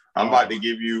 I'm about to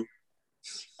give you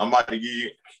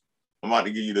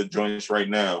the joints right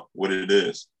now. What it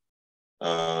is,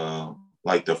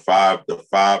 like the five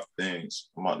things.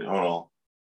 Hold on. I'm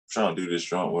trying to do this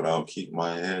joint without keeping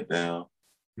my head down.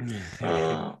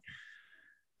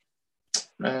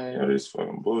 Man, this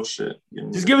fucking bullshit.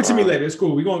 Just give it to me later. It's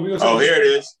cool. We going. Oh, here it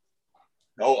is.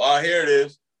 Here it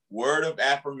is. Word of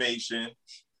affirmation.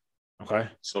 Okay.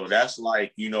 So that's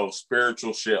like,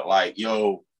 spiritual shit. Like,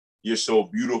 yo, you're so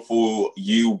beautiful.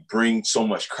 You bring so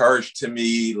much courage to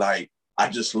me. Like, I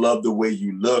just love the way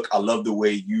you look. I love the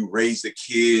way you raise the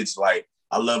kids. Like,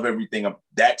 I love everything of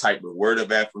that type of word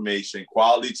of affirmation.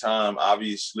 Quality time,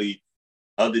 obviously,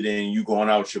 other than you going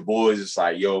out with your boys, it's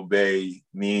like, yo, babe,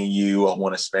 me and you, I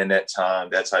want to spend that time,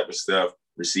 that type of stuff.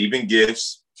 Receiving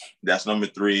gifts, that's number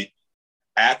 3.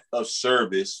 Act of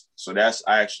service. So that's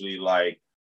actually like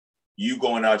you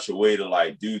going out your way to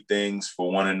like do things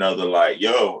for one another. Like,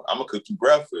 yo, I'm gonna cook you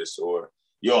breakfast, or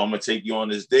yo, I'm gonna take you on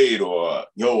this date, or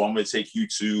yo, I'm gonna take you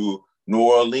to New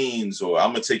Orleans, or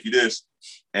I'm gonna take you this.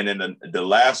 And then the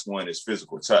last one is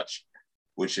physical touch,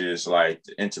 which is like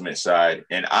the intimate side.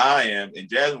 And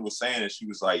Jasmine was saying that she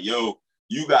was like, yo,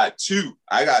 you got 2.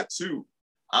 I got 2.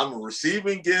 I'm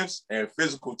receiving gifts and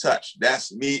physical touch.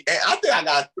 That's me. And I think I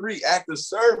got 3 active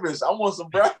service. I want some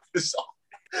breakfast.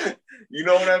 You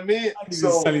know what I mean?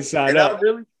 So, and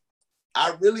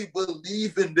I really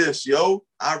believe in this, yo.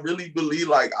 I really believe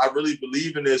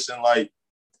in this, and like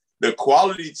the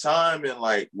quality time and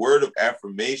like word of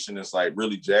affirmation is like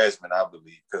really Jasmine, I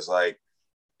believe, because like,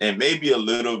 and maybe a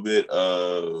little bit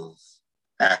of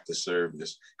act of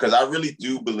service, because I really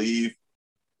do believe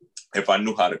if I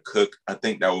knew how to cook, I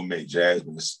think that would make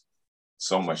Jasmine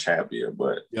so much happier.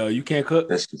 But yo, you can't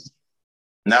cook?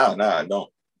 No, I don't.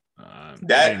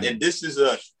 And this is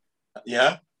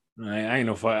yeah. I ain't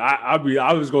no fuck. I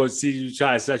was going to see you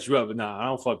try to set you up, but nah, I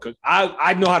don't fuck cook.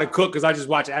 I know how to cook because I just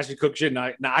watch Ashley cook shit.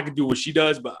 Now I can do what she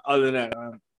does, but other than that,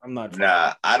 I'm not.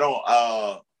 Nah, I don't.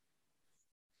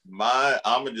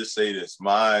 I'm gonna just say this.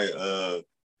 My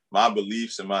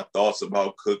beliefs and my thoughts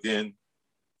about cooking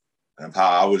and how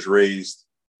I was raised,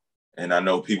 and I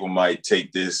know people might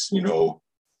take this, the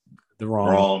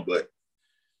wrong, but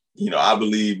I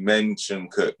believe men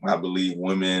shouldn't cook. I believe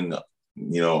women,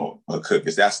 are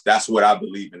cookers. That's what I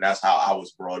believe, and that's how I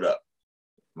was brought up.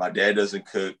 My dad doesn't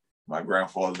cook. My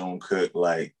grandfather don't cook.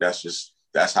 Like that's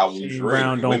how we was raised.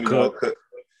 Brown don't cook.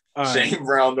 Shane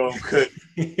Brown don't cook.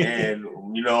 And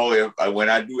if when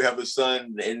I do have a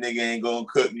son, that nigga ain't gonna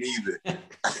cook neither.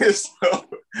 So,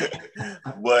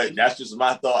 but that's just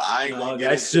my thought. I ain't gonna get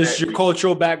that's just your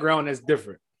cultural background that's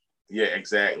different. Yeah,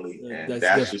 exactly. And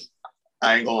that's just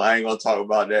I ain't gonna talk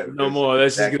about that. No more.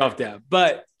 Let's just get off that.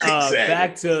 But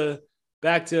back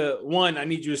to one. I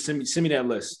need you to send me that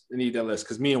list. I need that list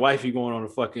because me and wifey going on a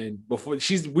fucking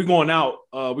we going out.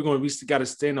 We got to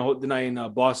stay the night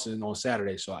in Boston on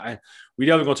Saturday. So we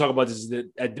definitely gonna talk about this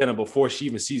at dinner before she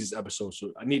even sees this episode.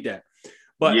 So I need that.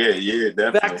 But yeah,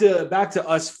 definitely. Back to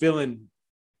us feeling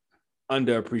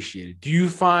underappreciated. Do you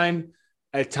find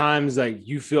at times like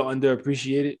you feel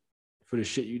underappreciated for the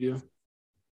shit you do?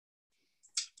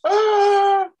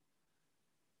 Uh,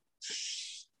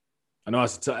 I know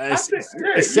it's think,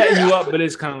 it's setting you up, but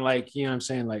it's kind of like, you know what I'm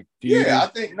saying? Like, I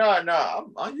think,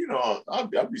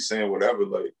 I'll be saying whatever.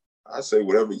 Like, I say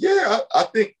whatever. Yeah, I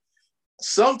think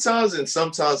sometimes and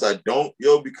sometimes I don't,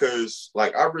 yo, because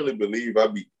like I really believe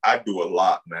I do a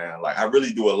lot, man. Like I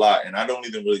really do a lot, and I don't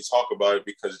even really talk about it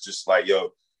because it's just like, yo,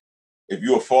 if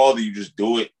you're a father, you just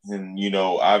do it, and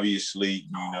obviously,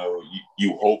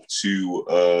 you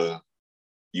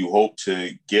hope to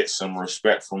get some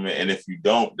respect from it, and if you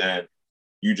don't, then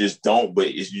you just don't. But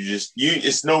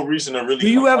it's no reason to really. Do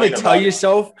you ever tell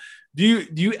yourself? Do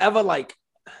you ever like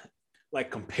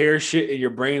compare shit in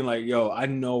your brain? Like, yo, I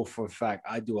know for a fact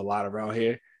I do a lot around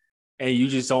here, and you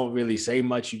just don't really say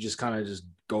much. You just kind of just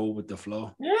go with the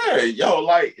flow.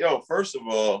 Yeah, first of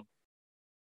all,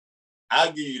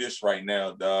 I'll give you this right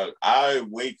now, dog. I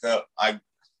wake up.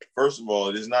 First of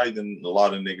all, there's not even a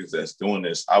lot of niggas that's doing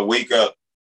this. I wake up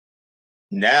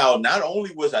now. Not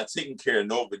only was I taking care of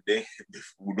Nova during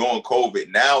COVID,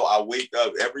 now I wake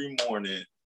up every morning,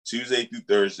 Tuesday through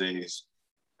Thursdays.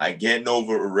 I get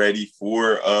Nova ready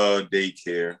for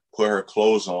daycare, put her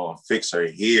clothes on, fix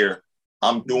her hair.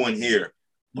 I'm doing hair.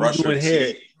 Brush her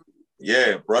teeth.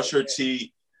 Yeah, brush her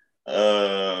teeth.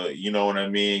 You know what I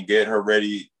mean? Get her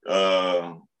ready,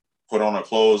 put on her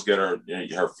clothes, get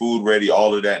her food ready,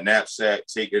 all of that, knapsack,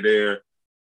 take her there.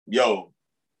 Yo,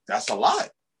 that's a lot.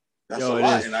 That's a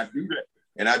lot. And I do that.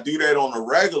 And I do that on a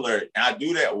regular. And I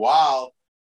do that while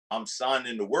I'm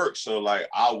signing to work. So like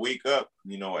I'll wake up,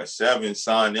 at 7,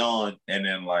 sign on, and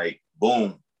then like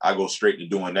boom, I go straight to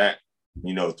doing that,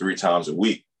 3 times a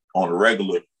week on a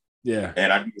regular. Yeah.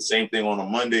 And I do the same thing on the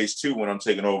Mondays too when I'm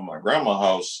taking over my grandma's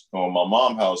house or my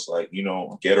mom's house. Like,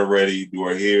 get her ready, do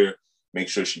her hair, make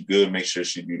sure she's good, make sure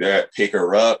she do that, pick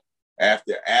her up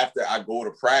after I go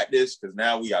to practice, because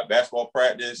now we got basketball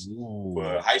practice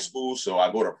for high school. So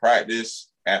I go to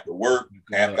practice after work.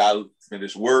 After I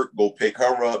finish work, go pick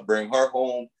her up, bring her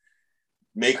home,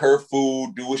 make her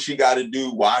food, do what she got to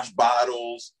do, wash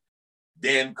bottles,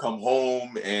 then come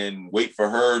home and wait for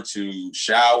her to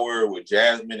shower with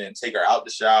Jasmine and take her out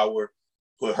the shower,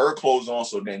 put her clothes on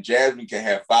so then Jasmine can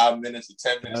have 5 minutes or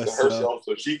 10 minutes to herself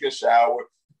so she can shower.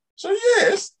 So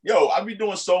yeah, I be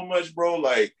doing so much, bro.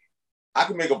 Like I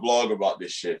can make a blog about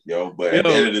this shit, but at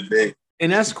the end of the day.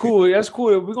 And that's cool. That's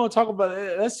cool. We're gonna talk about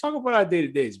it. Let's talk about our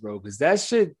day-to-days, bro. Because that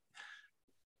shit,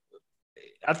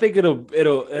 I think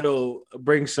it'll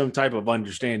bring some type of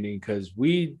understanding, because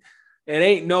it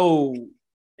ain't no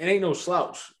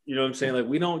slouch. You know what I'm saying? Like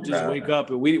we don't just wake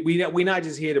up and we not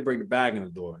just here to bring the bag in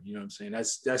the door. You know what I'm saying?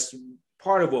 That's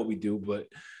part of what we do, but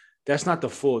that's not the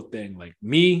full thing. Like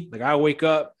me, like I wake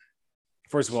up.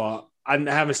 First of all, I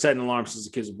haven't set an alarm since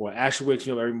the kids were born. Ashley wakes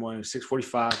me up every morning at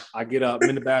 6:45. I get up, I'm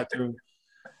in the bathroom,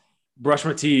 brush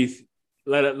my teeth,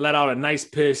 let out a nice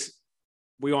piss.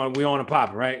 We on a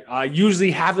pop, right?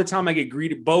 Usually half the time I get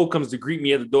greeted. Bo comes to greet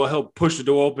me at the door. He'll push the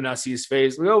door open. I see his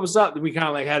face. Like, oh, what's up? Then we kind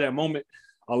of like had that moment.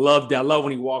 I love that. I love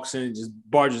when he walks in and just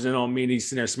barges in on me and he's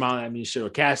sitting there smiling at me and shit. Or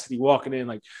Cassidy walking in,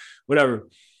 like whatever.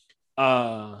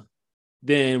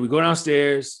 Then we go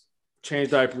downstairs,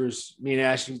 change diapers. Me and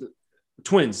Ashley,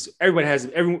 twins. Everyone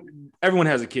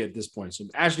has a kid at this point. So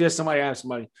Ashley has somebody, I have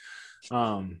somebody.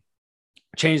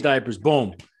 Change diapers.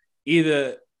 Boom.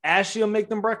 Either Ashley will make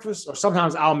them breakfast, or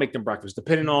sometimes I'll make them breakfast,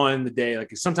 depending on the day. Like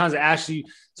sometimes Ashley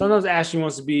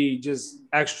wants to be just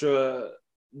extra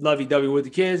lovey-dovey with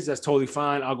the kids. That's totally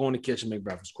fine. I'll go in the kitchen, make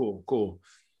breakfast. Cool.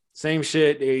 Same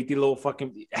shit. They eat the little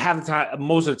fucking half the time.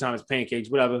 Most of the time it's pancakes,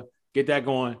 whatever. Get that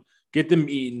going. Get them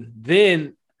eating.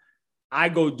 Then I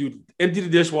go empty the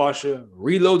dishwasher,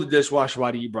 reload the dishwasher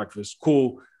while they eat breakfast.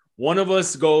 Cool. One of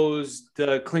us goes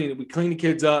to clean. We clean the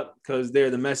kids up because they're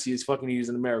the messiest fucking eaters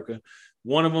in America.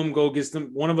 One of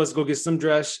us go get some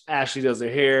dressed. Ashley does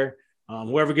their hair.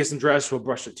 Whoever gets them dressed will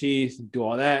brush their teeth, do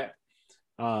all that.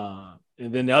 And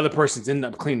then the other person's end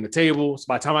up cleaning the table. So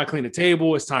by the time I clean the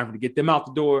table, it's time to get them out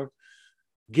the door.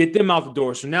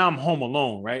 So now I'm home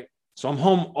alone, right? So I'm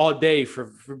home all day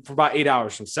for about 8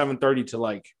 hours, from 7:30 to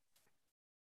like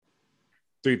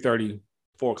 3:30,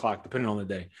 4 o'clock, depending on the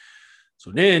day. So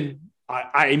then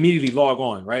I immediately log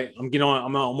on, right?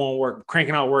 I'm on work,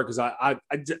 cranking out work, because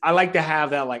I like to have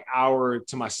that like hour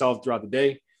to myself throughout the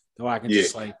day, so I can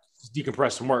just like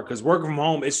decompress from work. Because working from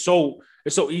home is so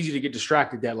easy to get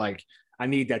distracted that like I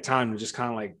need that time to just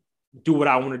kind of like do what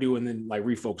I want to do and then like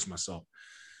refocus myself.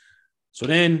 So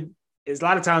then it's a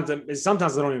lot of times,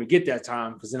 sometimes I don't even get that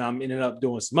time, because then I'm ending up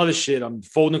doing some other shit. I'm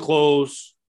folding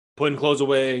clothes, putting clothes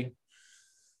away,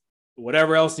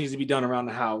 whatever else needs to be done around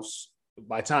the house.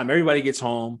 By the time everybody gets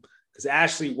home, because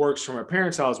Ashley works from her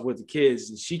parents' house with the kids,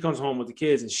 and she comes home with the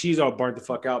kids, and she's all burnt the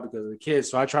fuck out because of the kids.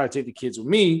 So I try to take the kids with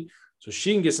me so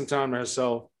she can get some time to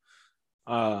herself.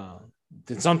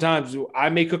 Then sometimes I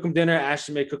may cook them dinner,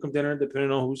 Ashley may cook them dinner,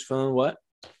 depending on who's feeling what.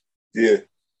 Yeah.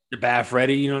 The bath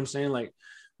ready, you know what I'm saying? Like,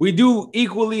 we do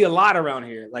equally a lot around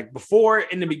here. Like, before,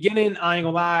 in the beginning, I ain't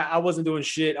gonna lie, I wasn't doing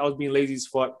shit. I was being lazy as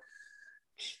fuck.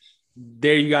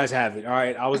 There you guys have it. All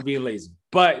right, I was being lazy.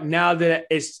 But now that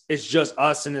it's just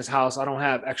us in this house, I don't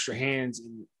have extra hands.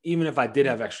 And even if I did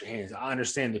have extra hands, I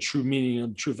understand the true meaning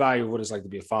and the true value of what it's like to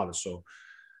be a father. So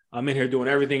I'm in here doing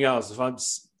everything else. If I'm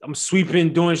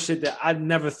sweeping, doing shit that I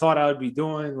never thought I would be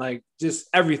doing, like just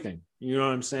everything. You know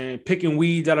what I'm saying? Picking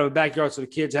weeds out of a backyard so the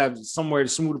kids have somewhere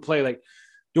smooth to play, like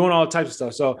doing all types of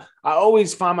stuff. So I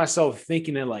always find myself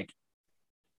thinking that, like,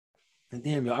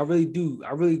 damn, yo, I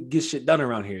really get shit done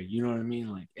around here. You know what I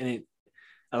mean? Like, and it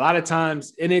a lot of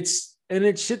times, and it's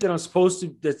shit that I'm supposed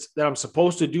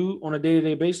to do on a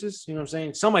day-to-day basis. You know what I'm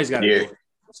saying? Somebody's got to do it.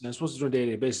 So I'm supposed to do on a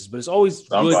day-to-day basis, but it's always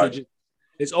good.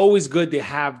 It's always good to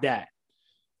have that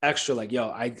extra, like, yo,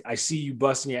 I see you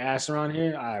busting your ass around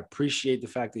here. I appreciate the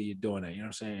fact that you're doing that. You know what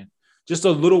I'm saying? Just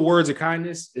a little words of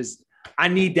kindness is, I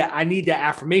need that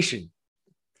affirmation.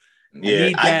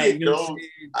 Yeah,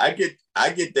 I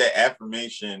get that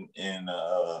affirmation, and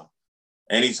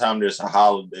anytime there's a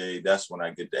holiday, that's when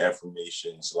I get the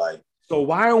affirmations. Like, so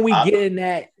why aren't we getting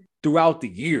that throughout the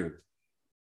year?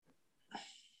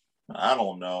 I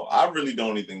don't know. I really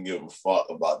don't even give a fuck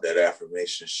about that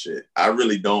affirmation shit. I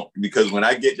really don't, because when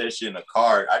I get that shit in a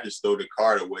card, I just throw the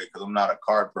card away because I'm not a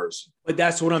card person. But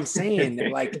that's what I'm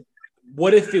saying. Like,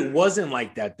 what if it wasn't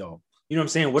like that though? You know what I'm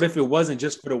saying? What if it wasn't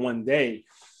just for the one day?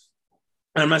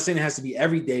 And I'm not saying it has to be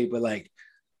every day, but like,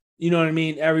 you know what I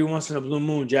mean? Every once in a blue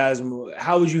moon, Jasmine,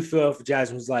 how would you feel if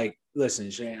Jasmine was like, listen,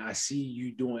 Shane, I see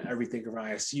you doing everything around.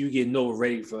 I see you getting Noah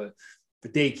ready for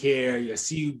daycare. I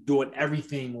see you doing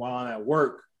everything while I'm at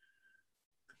work.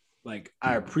 Like,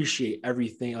 I appreciate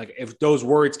everything. Like, if those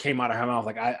words came out of her mouth,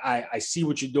 like, I see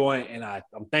what you're doing, and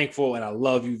I'm thankful, and I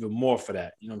love you even more for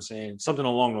that. You know what I'm saying? Something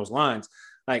along those lines.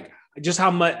 Like, just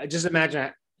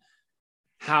imagine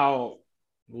how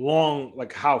long,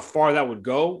 like how far that would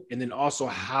go, and then also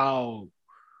how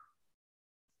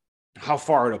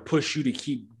far it'll push you to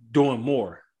keep doing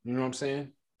more. You know what I'm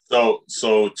saying?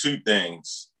 So two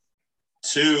things.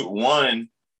 One,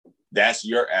 that's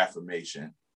your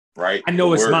affirmation, right? I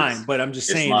know it's mine, but I'm just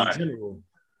saying in general.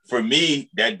 For me,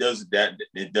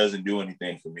 it doesn't do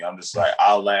anything for me. I'm just like,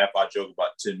 I'll laugh, I'll joke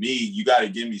about. To me, you got to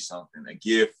give me something, a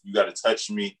gift. You got to touch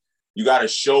me. You got to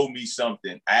show me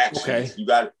something. Actions. Okay. You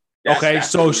got to.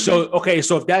 So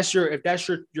if that's your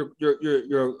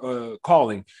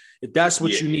calling, if that's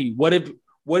what you need, what if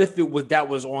that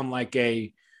was on like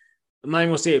a, I'm not even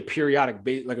gonna say a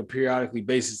periodically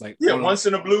basis, like once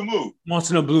in a blue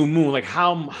moon. Like,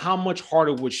 how much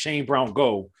harder would Shane Brown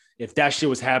go if that shit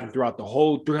was happening throughout the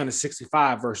whole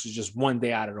 365 versus just one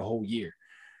day out of the whole year?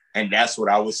 And that's what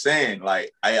I was saying.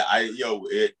 Like,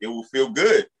 it will feel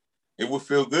good. It would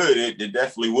feel good. It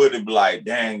definitely would. It'd be like,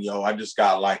 dang, yo, I just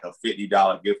got like a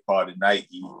 $50 gift card to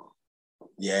Nike.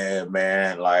 Yeah,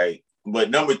 man. Like,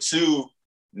 but number two,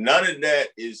 none of that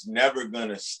is never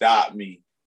gonna stop me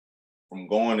from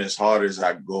going as hard as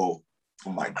I go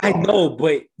for my daughter. I know,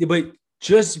 but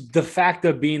just the fact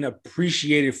of being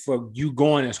appreciated for you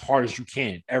going as hard as you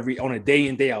can on a day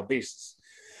in, day out basis.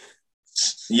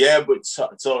 Yeah, but so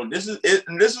this is it,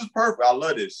 and this is perfect. I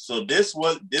love this. So this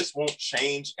won't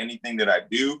change anything that I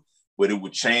do, but it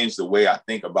would change the way I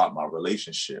think about my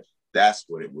relationship. That's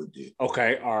what it would do.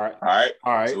 Okay, all right.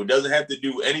 So it doesn't have to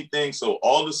do anything. So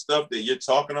all the stuff that you're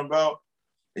talking about,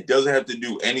 it doesn't have to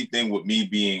do anything with me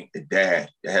being a dad.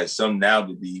 It has some now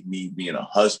to be me being a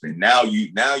husband. Now you're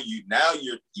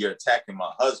attacking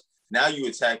my husband. Now you're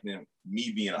attacking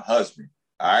me being a husband.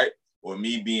 All right. Or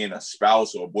me being a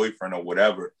spouse or a boyfriend or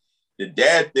whatever. The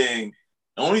dad thing,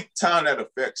 the only time that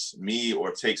affects me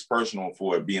or takes personal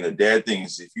for it being a dad thing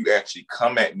is if you actually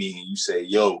come at me and you say,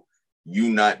 yo, you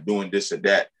not doing this or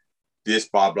that, this,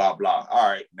 blah, blah, blah. All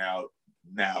right, now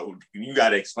you got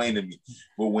to explain to me.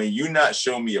 But when you not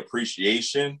show me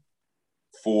appreciation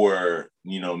for,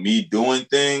 me doing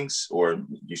things or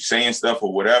you saying stuff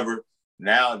or whatever,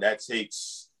 now that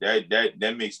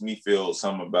makes me feel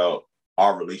something about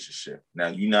our relationship. Now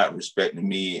you're not respecting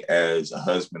me as a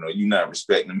husband, or you're not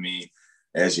respecting me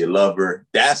as your lover.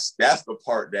 That's the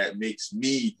part that makes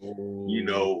me,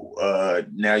 and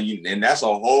that's a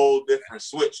whole different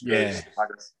switch. Yeah.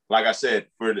 Like I said,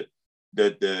 for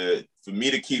for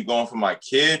me to keep going for my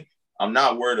kid, I'm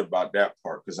not worried about that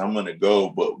part because I'm gonna go.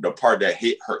 But the part that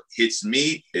hits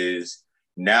me is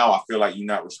now I feel like you're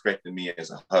not respecting me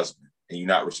as a husband and you're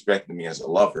not respecting me as a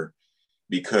lover.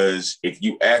 Because if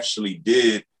you actually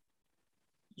did,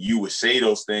 you would say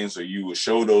those things or you would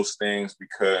show those things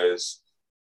because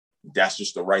that's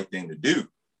just the right thing to do.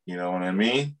 You know what I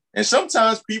mean? And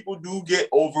sometimes people do get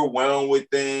overwhelmed with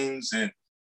things and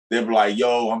they're like,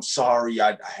 yo, I'm sorry,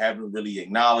 I haven't really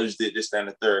acknowledged it, this, that, and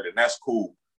the third, and that's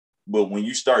cool. But when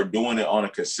you start doing it on a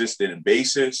consistent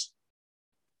basis,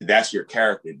 that's your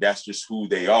character. That's just who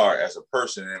they are as a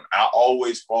person. And I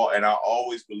always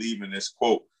believe in this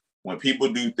quote, when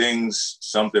people do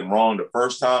something wrong the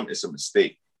first time, it's a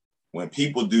mistake. When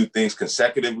people do things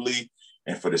consecutively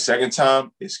and for the second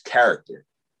time, it's character.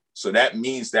 So that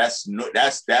means that's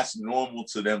normal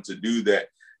to them to do that,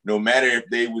 no matter if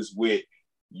they was with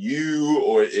you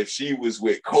or if she was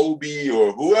with Kobe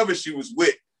or whoever she was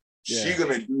with, she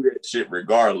gonna do that shit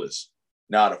regardless.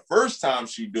 Now, the first time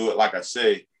she do it, like I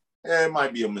say, it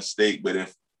might be a mistake, but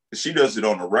if she does it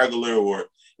on a regular or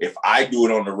if I do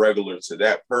it on the regular to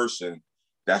that person,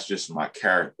 that's just my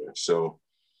character. So,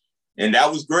 and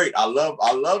that was great. I love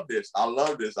this.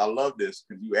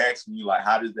 Because you asked me, like,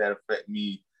 how does that affect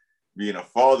me being a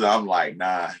father? I'm like,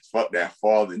 nah, fuck that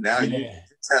father. Now you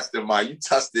testing my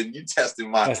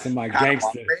gangster. My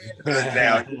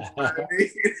now. You know what I mean?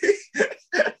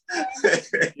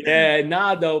 Yeah,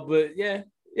 nah, though, but yeah,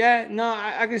 no,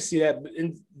 I can see that. But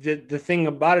the thing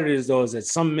about it is, though, is that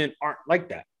some men aren't like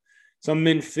that. Some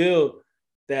men feel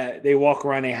that they walk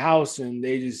around their house and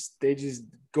they just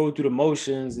go through the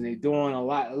motions and they're doing a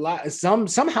lot. Some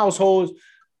households,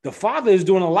 the father is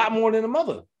doing a lot more than the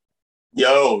mother.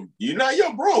 Bro, you're not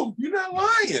lying. You're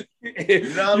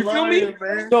not you feel me?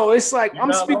 Man. So it's like You're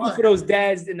I'm speaking lying. for those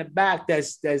dads in the back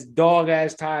that's dog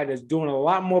ass tired, that's doing a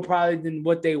lot more probably than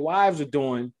what their wives are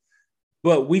doing.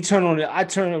 But I turn on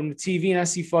the TV and I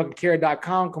see fucking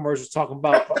care.com commercials talking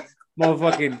about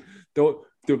motherfucking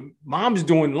the mom's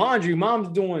doing laundry, mom's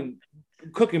doing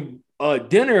cooking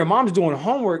dinner, mom's doing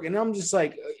homework, and I'm just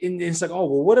like, and it's like, oh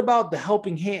well, what about the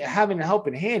helping hand, having a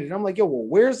helping hand? And I'm like, yo, well,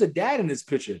 where's the dad in this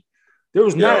picture? There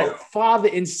was not a father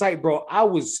in sight, bro. I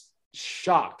was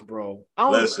shocked, bro.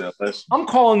 Listen. I'm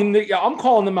calling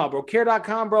them out, bro.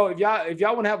 Care.com, bro. If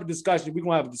y'all want to have a discussion, we're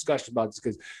gonna have a discussion about this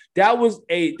because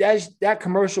that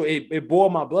commercial, it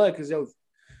boiled my blood because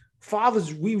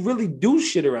fathers, we really do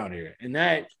shit around here, and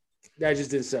that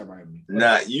just didn't set right with me.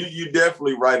 Nah, you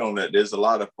definitely right on that. There's a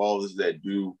lot of fathers that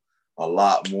do a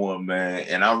lot more, man.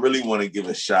 And I really want to give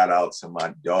a shout out to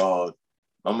my dog.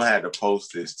 I'm gonna have to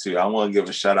post this too. I want to give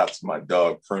a shout out to my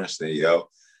dog Princeton, yo.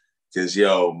 Because,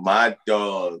 my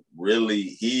dog really,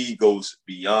 he goes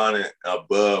beyond and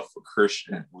above for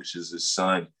Christian, which is his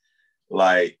son.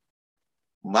 Like,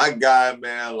 my guy,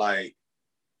 man, like,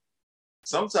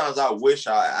 sometimes I wish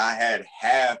I had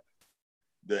half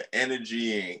the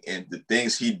energy and the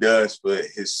things he does for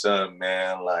his son,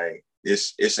 man. Like,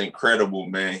 it's incredible,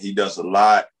 man. He does a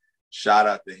lot. Shout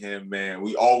out to him, man.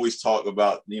 We always talk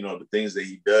about, the things that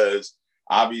he does.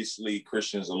 Obviously,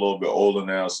 Christian's a little bit older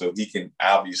now, so he can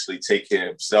obviously take care of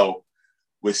himself.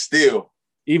 But still,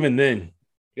 even then,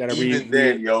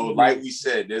 like we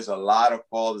said, there's a lot of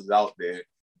fathers out there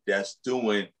that's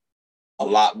doing a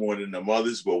lot more than the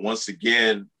mothers. But once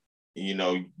again, you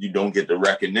don't get the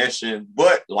recognition.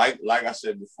 But like I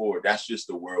said before, that's just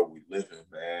the world we live in,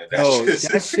 man.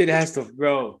 That shit has to,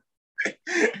 bro.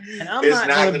 And I'm it's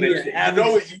not going to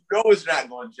it's not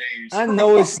going to change. I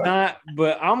know it's not,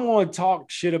 but I'm going to talk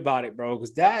shit about it, bro,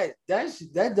 because that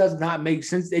does not make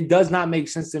sense. It does not make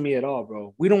sense to me at all,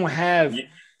 bro. We don't have.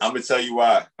 I'm going to tell you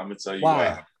why.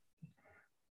 Why.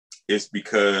 It's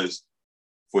because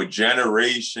for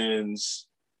generations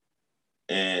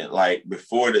and like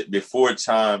before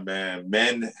time, man,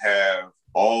 men have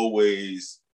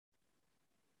always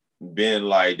been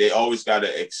like they always got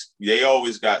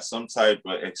some type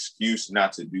of excuse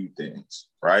not to do things,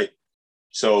 right?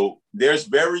 So there's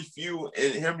very few,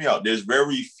 and hear me out, there's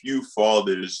very few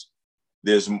fathers.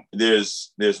 There's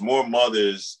more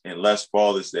mothers and less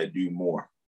fathers that do more.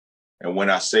 And when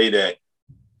I say that,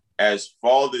 as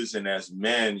fathers and as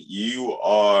men, you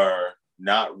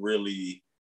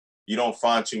don't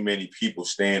find too many people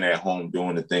staying at home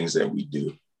doing the things that we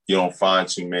do. You don't find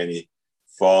too many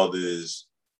fathers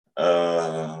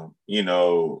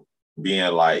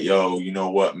being like, yo, you know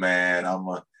what, man, I'm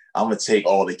gonna take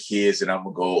all the kids and I'm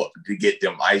gonna go to get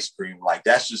them ice cream. Like,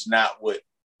 that's just not what,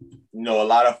 a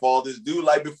lot of fathers do.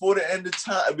 Like, before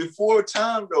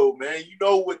time though, man, you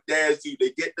know what dads do?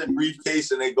 They get the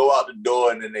briefcase and they go out the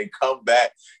door and then they come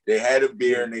back, they had a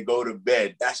beer and they go to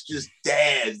bed. That's just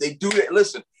dads. They do that.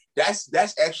 Listen, that's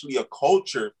actually a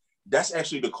culture. That's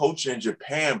actually the culture in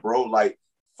Japan, bro. Like,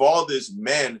 fathers,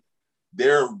 men,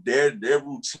 their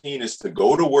routine is to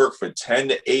go to work for 10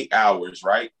 to 8 hours,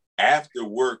 right? After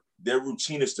work, their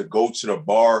routine is to go to the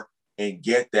bar and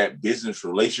get that business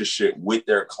relationship with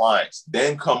their clients,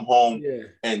 then come home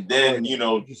and then,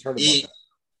 eat,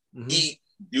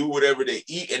 do whatever they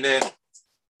eat. And then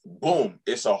boom,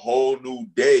 it's a whole new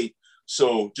day.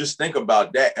 So just think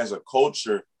about that as a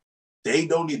culture.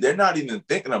 They're not even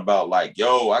thinking about like,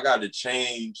 yo, I got to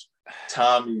change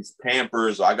Tommy's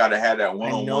Pampers. Or I got to have that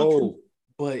one-on-one. I know,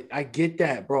 but I get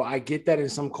that, bro. I get that in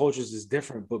some cultures is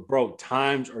different, but bro,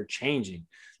 times are changing.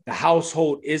 The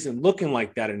household isn't looking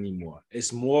like that anymore.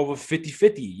 It's more of a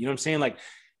 50-50. You know what I'm saying? Like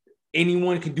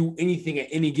anyone can do anything at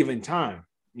any given time.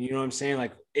 You know what I'm saying?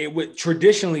 Like it would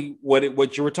traditionally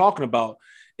what you were talking about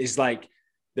is like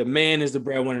the man is the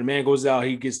breadwinner. The man goes out,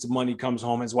 he gets the money, comes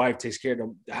home. His wife takes care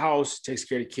of the house, takes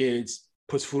care of the kids,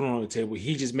 puts food on the table.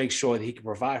 He just makes sure that he can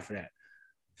provide for that.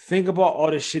 Think about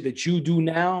all the shit that you do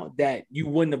now that you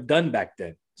wouldn't have done back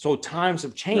then. So times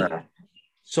have changed. Yeah.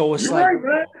 So it's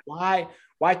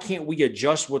why can't we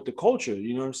adjust with the culture?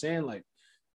 You know what I'm saying? Like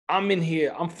I'm in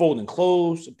here, I'm folding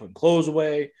clothes, I'm putting clothes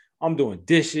away, I'm doing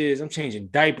dishes, I'm changing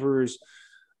diapers,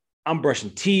 I'm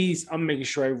brushing teeth, I'm making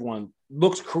sure everyone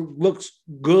looks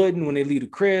good when they leave the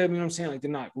crib. You know what I'm saying? Like they're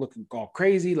not looking all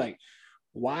crazy. Like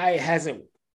why hasn't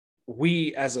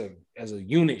we as a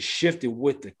unit shifted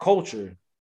with the culture?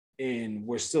 And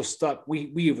we're still stuck.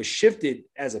 We have shifted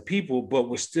as a people, but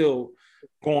we're still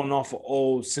going off of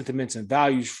old sentiments and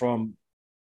values from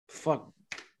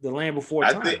the land before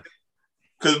time. I think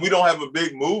because we don't have a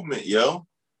big movement, yo.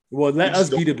 Well, let us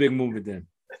be the big movement then.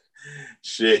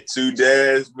 Shit, two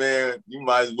dads, man. You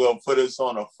might as well put us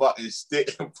on a fucking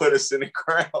stick and put us in the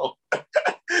ground.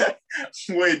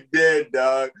 We're dead,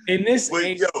 dog. And this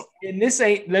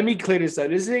ain't. Let me clear this up.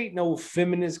 This ain't no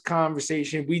feminist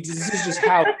conversation. This is just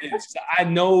how it is. I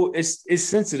know it's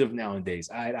sensitive nowadays.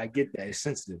 I get that it's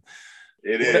sensitive.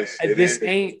 This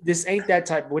ain't that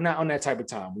type. We're not on that type of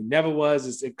time. We never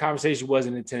was. The conversation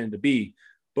wasn't intended to be.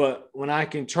 But when I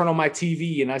can turn on my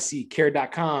TV and I see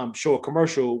care.com show a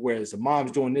commercial where the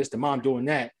mom's doing this, the mom doing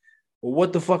that. Well,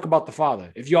 what the fuck about the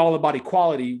father? If you're all about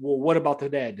equality, well, what about the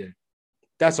dad then?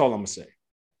 That's all I'm gonna say.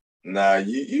 Nah,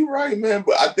 you right, man.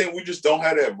 But I think we just don't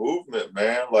have that movement,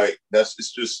 man. Like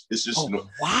it's just.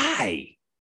 Why?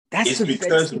 It's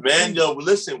because, man, yo,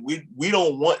 listen, we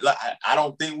don't want. Like, I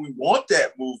don't think we want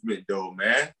that movement, though,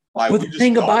 man. Like, but the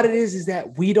thing about it is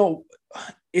that we don't.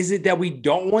 Is it that we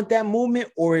don't want that movement,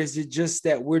 or is it just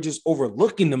that we're just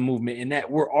overlooking the movement and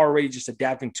that we're already just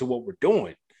adapting to what we're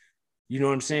doing? You know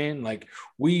what I'm saying? Like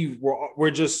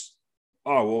we're just,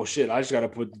 oh well, shit. I just got to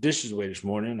put the dishes away this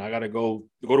morning. I got to go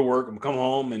to work and come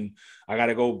home, and I got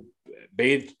to go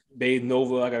bathe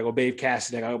Nova. I got to go bathe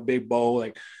Cassidy. I got to go bathe Bo.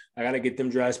 Like I got to get them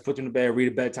dressed, put them to bed, read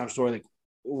a bedtime story. Like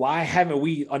why haven't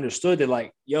we understood that?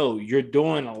 Like, yo, you're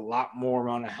doing a lot more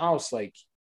around the house. Like,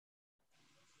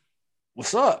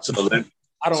 what's up? So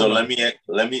let me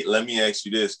ask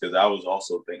you this, because I was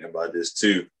also thinking about this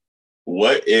too.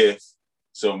 What if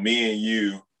me and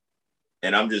you,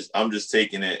 and I'm just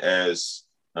taking it as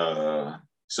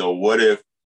so what if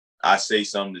I say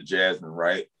something to Jasmine,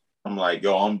 right? I'm like,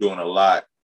 yo, I'm doing a lot,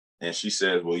 and she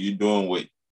says, well, you're doing what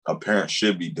a parent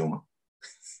should be doing.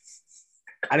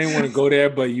 I didn't want to go there,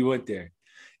 but you went there.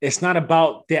 It's not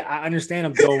about that. I understand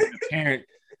I'm doing what a parent.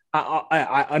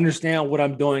 I understand what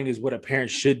I'm doing is what a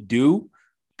parent should do,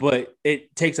 but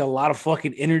it takes a lot of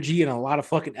fucking energy and a lot of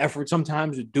fucking effort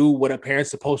sometimes to do what a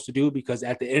parent's supposed to do, because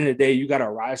at the end of the day, you got to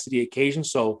rise to the occasion.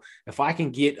 So if I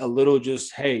can get a little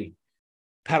just, hey,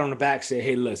 pat on the back, say,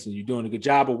 hey, listen, you're doing a good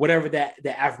job, or whatever that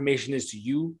affirmation is to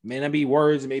you, may not be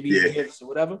words, maybe gifts or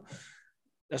whatever.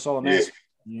 That's all I'm asking.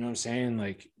 You know what I'm saying?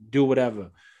 Like, do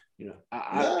whatever. You know,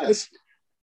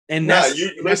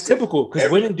 that's typical,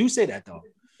 because women do say that though.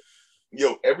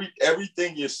 Yo,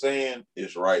 everything you're saying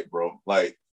is right, bro.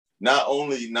 Like,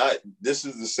 this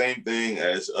is the same thing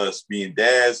as us being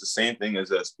dads, the same thing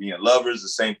as us being lovers, the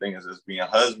same thing as us being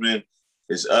husband.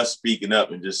 It's us speaking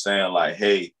up and just saying like,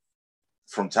 hey,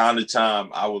 from time to time,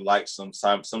 I would like some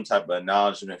type of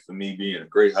acknowledgement for me being a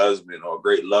great husband or a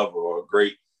great lover or a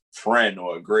great friend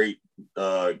or a great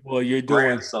you're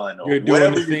grandson or you're doing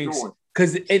whatever the things. You're doing.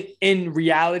 Because in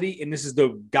reality, and this is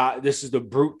the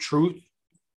brute truth,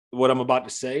 what I'm about to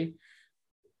say.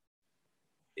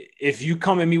 If you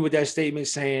come at me with that statement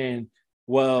saying,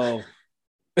 well,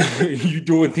 you're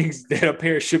doing things that a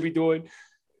parent should be doing,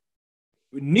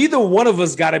 neither one of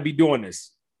us got to be doing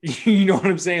this. You know what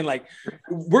I'm saying? Like,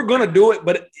 we're going to do it,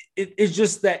 but it's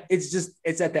just that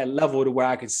it's at that level to where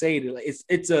I can say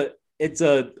that it's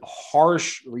a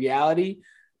harsh reality,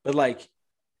 but like,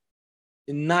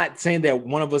 not saying that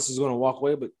one of us is going to walk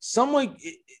away, but someone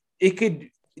it could.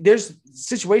 There's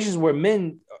situations where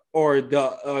men or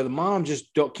the mom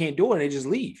just can't do it. And they just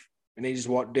leave and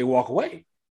they walk away.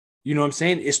 You know what I'm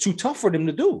saying? It's too tough for them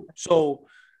to do. So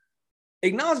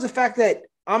acknowledge the fact that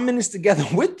I'm in this together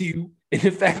with you, and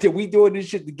the fact that we doing this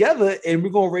shit together, and we're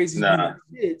gonna raise these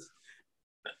kids.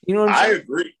 You know what I'm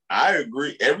saying? I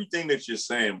agree. Everything that you're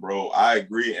saying, bro, I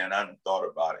agree, and I haven't thought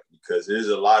about it because there's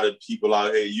a lot of people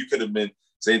out here. You could have been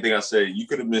same thing I said. You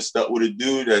could have been stuck with a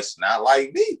dude that's not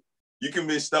like me. You can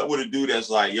be stuck with a dude that's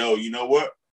like, yo, you know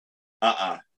what?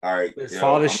 All right. This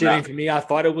father shit ain't for me. I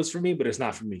thought it was for me, but it's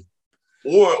not for me.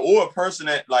 Or a person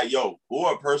that like,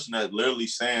 or a person that's literally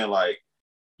saying like,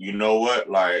 you know what?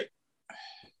 Like,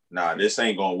 nah, this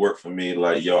ain't gonna work for me.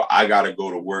 Like, yo, I gotta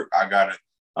go to work.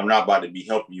 I'm not about to be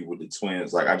helping you with the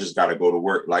twins. Like, I just gotta go to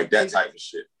work. Like that type of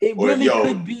shit. It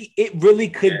really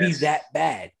could be that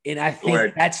bad. And I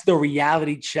think that's the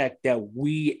reality check that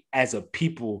we as a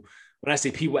people, when I say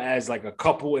people as like a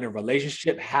couple in a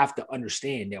relationship, have to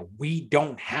understand that we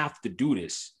don't have to do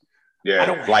this. Yeah, I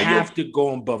don't like have to go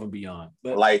above and beyond.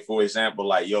 But like, for example,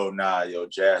 like,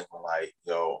 Jasmine, like,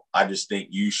 I just think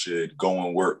you should go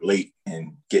and work late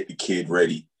and get the kid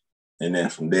ready. And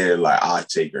then from there, like, I'll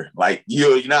take her. Like,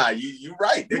 you're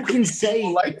right. You can say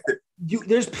like that.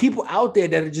 There's people out there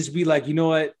that'll just be like, you know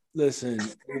what? Listen,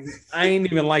 I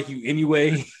ain't even like you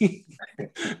anyway.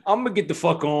 I'm gonna get the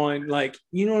fuck on. Like,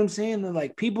 you know what I'm saying?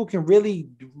 Like, people can really,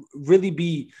 really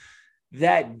be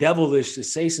that devilish to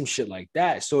say some shit like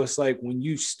that. So it's like when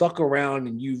you stuck around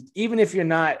and even if you're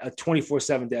not a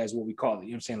 24/7 dad is what we call it, you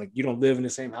know what I'm saying? Like, you don't live in the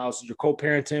same house, you're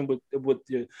co-parenting with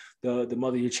the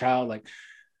mother of your child. Like,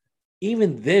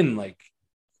 even then, like,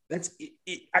 that's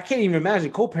I can't even imagine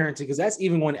co-parenting because that's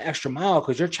even going the extra mile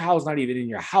because your child's not even in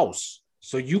your house.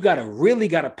 So you really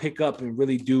gotta pick up and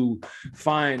really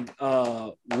find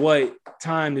what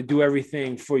time to do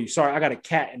everything for you. Sorry, I got a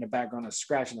cat in the background that's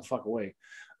scratching the fuck away.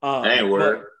 Ain't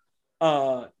word.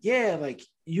 Yeah, like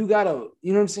you gotta,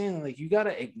 you know what I'm saying? Like you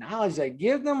gotta acknowledge that,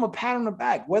 give them a pat on the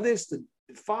back, whether it's the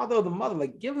father or the mother,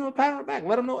 like give them a pat on the back,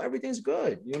 let them know everything's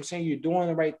good. You know what I'm saying? You're doing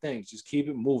the right things, just keep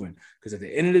it moving. Because at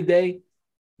the end of the day,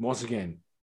 once again,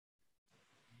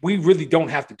 we really don't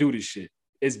have to do this shit.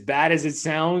 As bad as it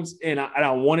sounds, and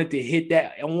I wanted to hit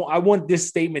that. I want this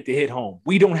statement to hit home.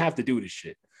 We don't have to do this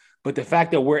shit. But the fact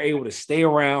that we're able to stay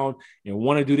around and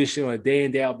want to do this shit on a day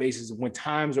in, day out basis, when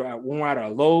we're at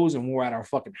our lows and when we're at our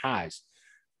fucking highs,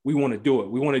 we want to do it.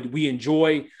 We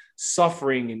enjoy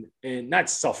suffering and not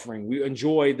suffering. We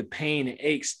enjoy the pain and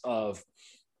aches of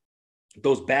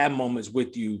those bad moments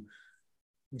with you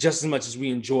just as much as we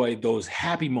enjoy those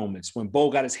happy moments. When Bo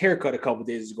got his haircut a couple of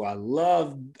days ago, I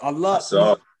love.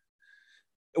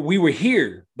 We were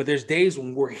here, but there's days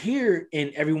when we're here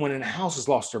and everyone in the house has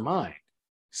lost their mind.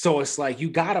 So it's like you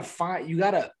gotta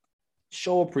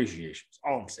show appreciation. That's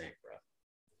all I'm saying,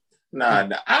 bro.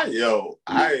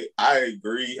 I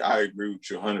agree. I agree with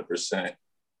you 100%.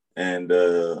 And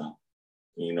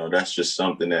that's just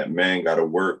something that men gotta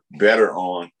work better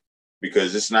on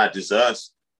because it's not just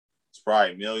us. It's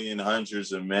probably millions,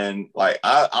 hundreds of men. Like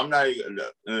I'm not even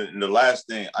the last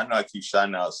thing. I know I keep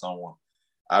shouting out someone.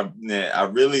 I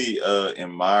really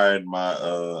admired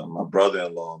my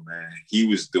brother-in-law, man. He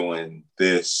was doing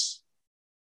this,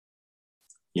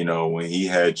 when he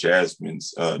had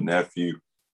Jasmine's nephew.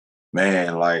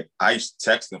 Man, like I used to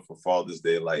text him for Father's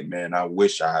Day, like, man, I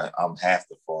wish I'm half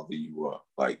the father you are.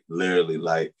 Like literally,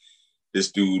 like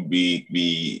this dude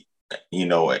be in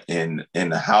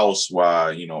the house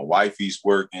while wifey's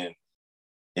working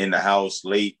in the house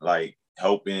late, like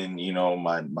helping,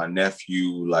 my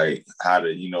nephew, like how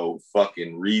to,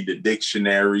 fucking read the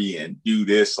dictionary and do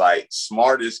this, like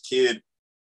smartest kid.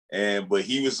 But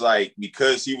he was like,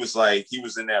 because he was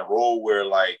in that role where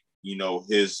like,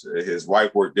 his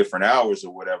wife worked different hours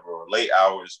or whatever, or late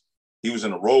hours. He was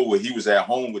in a role where he was at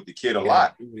home with the kid a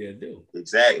lot.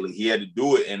 Exactly. He had to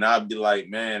do it. And I'd be like,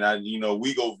 man,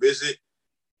 we go visit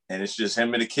and it's just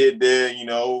him and the kid there,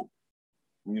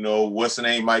 what's the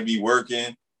name might be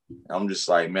working. I'm just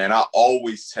like, man, I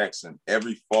always text him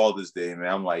every Father's Day,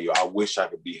 man. I'm like, yo, I wish I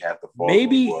could be half the father.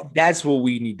 Maybe that's what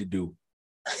we need to do.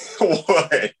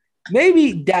 What?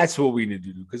 Maybe that's what we need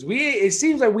to do because it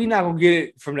seems like we're not gonna get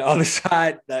it from the other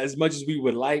side as much as we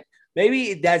would like.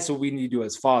 Maybe that's what we need to do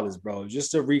as fathers, bro,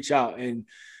 just to reach out and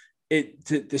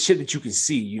the shit that you can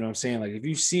see. You know what I'm saying? Like if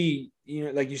you see,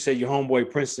 like you said, your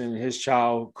homeboy Princeton, his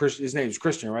child, his name is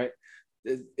Christian, right?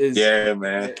 Yeah,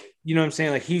 man. You know what I'm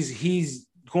saying? Like he's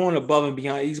going above and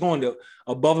beyond. He's going to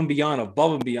above and beyond. You know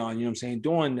what I'm saying?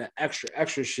 Doing the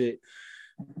extra shit.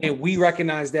 And we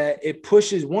recognize that it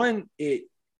pushes it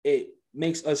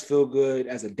makes us feel good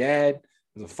as a dad,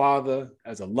 as a father,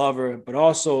 as a lover, but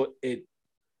also it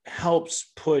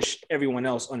helps push everyone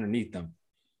else underneath them.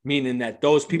 Meaning that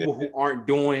those people who aren't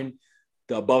doing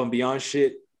the above and beyond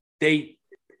shit,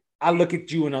 I look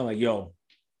at you and I'm like, yo,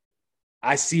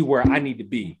 I see where I need to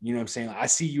be. You know what I'm saying? I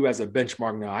see you as a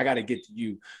benchmark now. I got to get to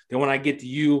you. Then when I get to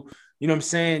you, you know what I'm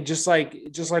saying? Just like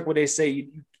what they say,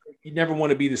 you never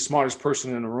want to be the smartest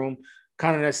person in the room.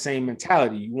 Kind of that same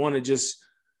mentality. You want to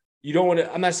you don't want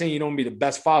to, I'm not saying you don't want to be the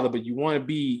best father, but you want to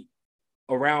be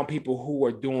around people who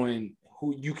are doing,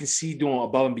 who you can see doing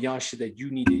above and beyond shit that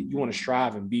you want to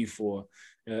strive and be for,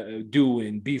 do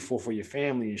and be for your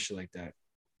family and shit like that.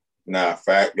 Nah,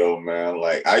 fact though, man.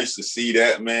 Like I used to see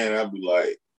that, man. I'd be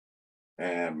like,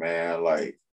 man,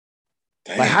 like,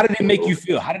 damn, like, how did it make you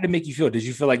feel? How did it make you feel? Did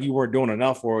you feel like you weren't doing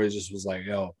enough, or it just was like,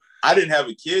 yo? I didn't have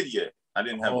a kid yet. I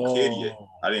didn't have a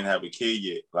kid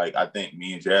yet. Like I think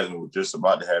me and Jasmine were just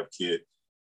about to have a kid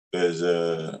because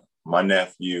my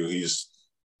nephew, he's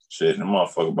the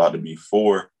motherfucker about to be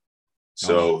 4.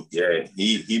 So yeah,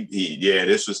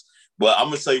 this was. But I'm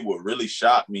gonna tell you what really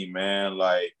shocked me, man.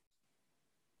 Like.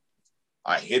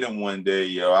 I hit him one day,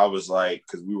 yo. I was like,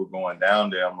 because we were going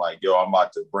down there. I'm like, yo, I'm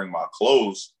about to bring my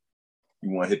clothes. You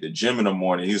want to hit the gym in the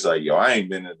morning? He's like, yo, I ain't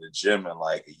been to the gym in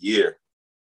like a year.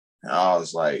 And I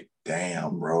was like,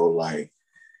 damn, bro. Like,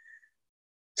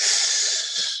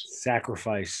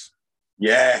 sacrifice.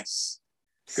 Yes.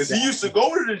 Because he used to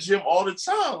go to the gym all the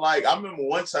time. Like, I remember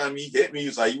one time he hit me. He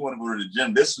was like, you want to go to the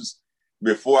gym? This was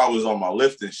before I was on my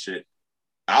lifting shit.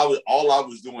 All I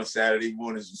was doing Saturday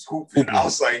mornings was hooping. I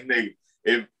was like, nigga,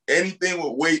 if anything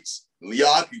with weights,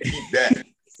 y'all can keep that.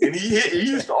 And he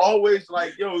used to always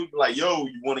like, yo, he'd be like, yo,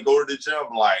 you want to go to the gym?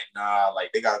 I'm like, nah,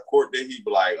 like they got a court there. He'd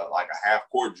be like a half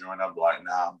court joint. I'm like,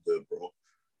 nah, I'm good, bro.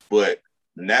 But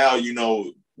now, you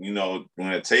know,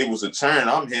 when the tables are turned,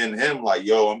 I'm hitting him like,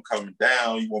 yo, I'm coming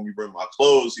down. You want me to bring my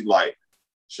clothes? He like,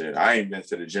 shit, I ain't been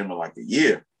to the gym in like a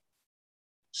year.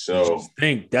 So just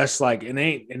think that's like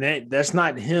that's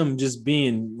not him just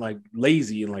being like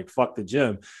lazy and like fuck the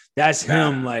gym. That's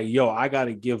him like, yo, I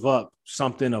gotta give up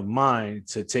something of mine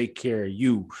to take care of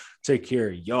you, take care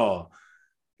of y'all.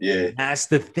 Yeah, and that's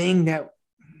the thing that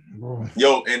let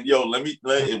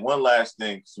me one last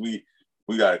thing because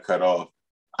we gotta cut off.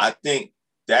 I think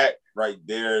that right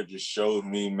there just showed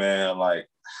me, man, like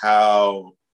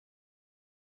how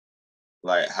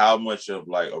much of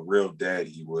like a real dad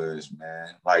he was, man.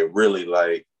 Like really,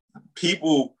 like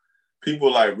people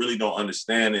like really don't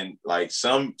understand, and like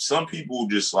some people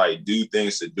just like do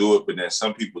things to do it, but then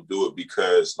some people do it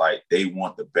because like they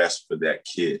want the best for that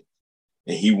kid,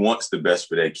 and he wants the best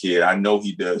for that kid. I know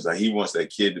he does. Like he wants that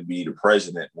kid to be the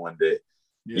president one day.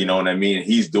 Yeah. You know what I mean?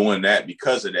 He's doing that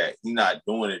because of that. He's not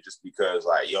doing it just because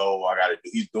like, yo, I gotta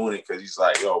do. He's doing it because he's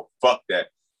like, yo, fuck that.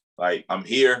 Like I'm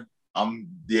here.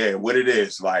 What it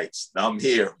is, like I'm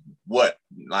here. What,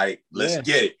 like, let's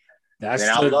get it. I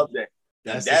love that.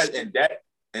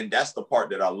 And that's the part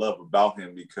that I love about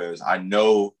him, because I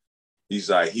know he's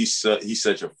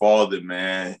such a father,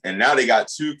 man. And now they got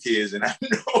 2 kids, and I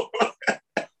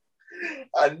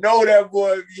know that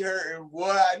boy be hurting,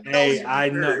 boy. I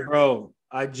know, bro.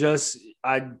 I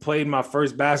played my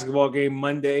first basketball game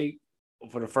Monday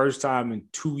for the first time in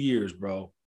 2 years,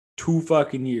 bro. 2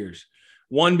 fucking years.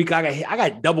 One, because I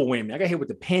got double whammy. I got hit with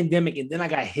the pandemic, and then I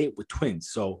got hit with twins.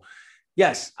 So,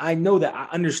 yes, I know that. I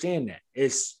understand that.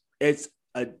 It's as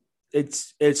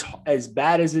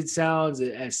bad as it sounds,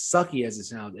 as sucky as it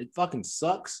sounds. It fucking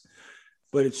sucks,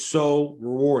 but it's so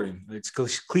rewarding. It's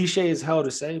cliche as hell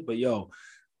to say, but yo,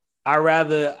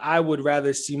 I would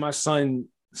rather see my son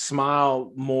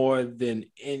smile more than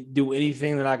do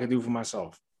anything that I could do for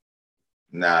myself.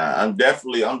 Nah, I'm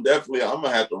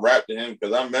gonna have to rap to him,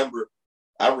 because I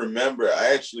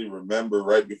actually remember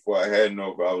right before I had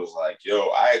Nova, I was like, yo,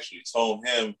 I actually told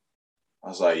him, I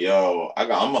was like, yo, I'm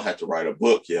gonna have to write a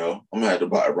book, yo. I'm gonna have to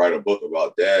write a book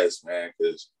about dads, man,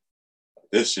 because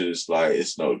this shit is like,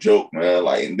 it's no joke, man.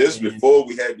 Like, and this before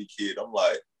we had the kid, I'm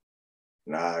like,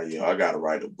 nah, yo, I gotta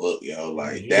write a book, yo.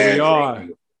 Like,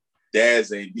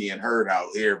 dads ain't being hurt out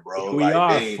here, bro. Here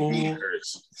they ain't being hurt.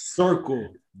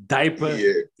 Circle Diaper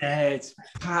Dads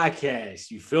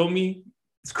Podcast. You feel me?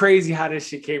 It's crazy how this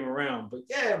shit came around, but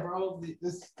yeah, bro,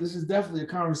 this is definitely a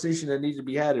conversation that needs to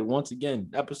be had. Once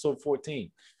again, episode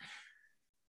 14.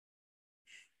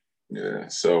 Yeah.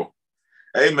 So,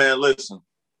 hey, man, listen.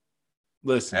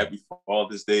 Happy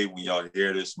Father's Day when y'all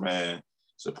hear this, man.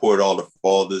 Support all the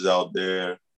fathers out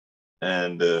there,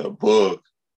 and book,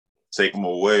 take them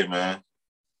away, man.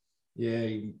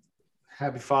 Yeah.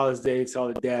 Happy Father's Day to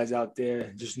all the dads out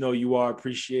there. Just know you are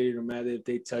appreciated, no matter if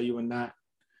they tell you or not.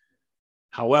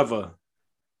 However,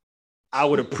 I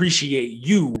would appreciate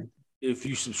you if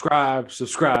you subscribe.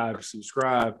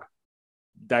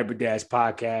 Diaper Dads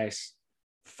Podcast.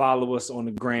 Follow us on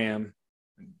the gram.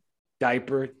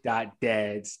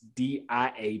 Diaper.dads,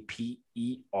 DIAPER.DADS.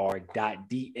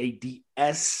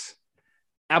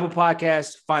 Apple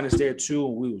Podcasts, find us there too,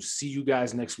 and we will see you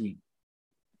guys next week.